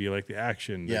of it, maybe you like the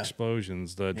action, the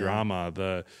explosions, the drama,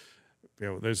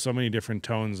 there's so many different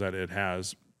tones that it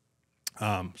has.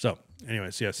 So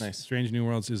anyways, yes, nice. Strange New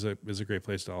Worlds is a great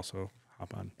place to also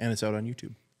hop on. And it's out on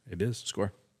YouTube. It is.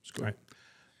 Score. All right.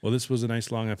 Well, this was a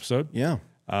nice long episode. Yeah.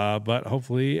 But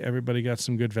hopefully everybody got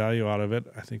some good value out of it.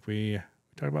 I think we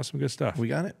talked about some good stuff. We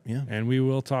got it. Yeah. And we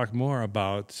will talk more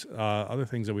about other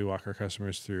things that we walk our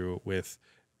customers through with,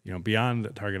 beyond the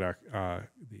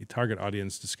target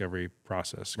audience discovery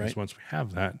process. Because once we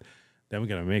have that, then we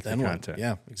got to make the content.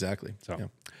 Yeah, exactly. So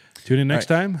tune in next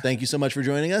time. Thank you so much for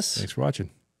joining us. Thanks for watching.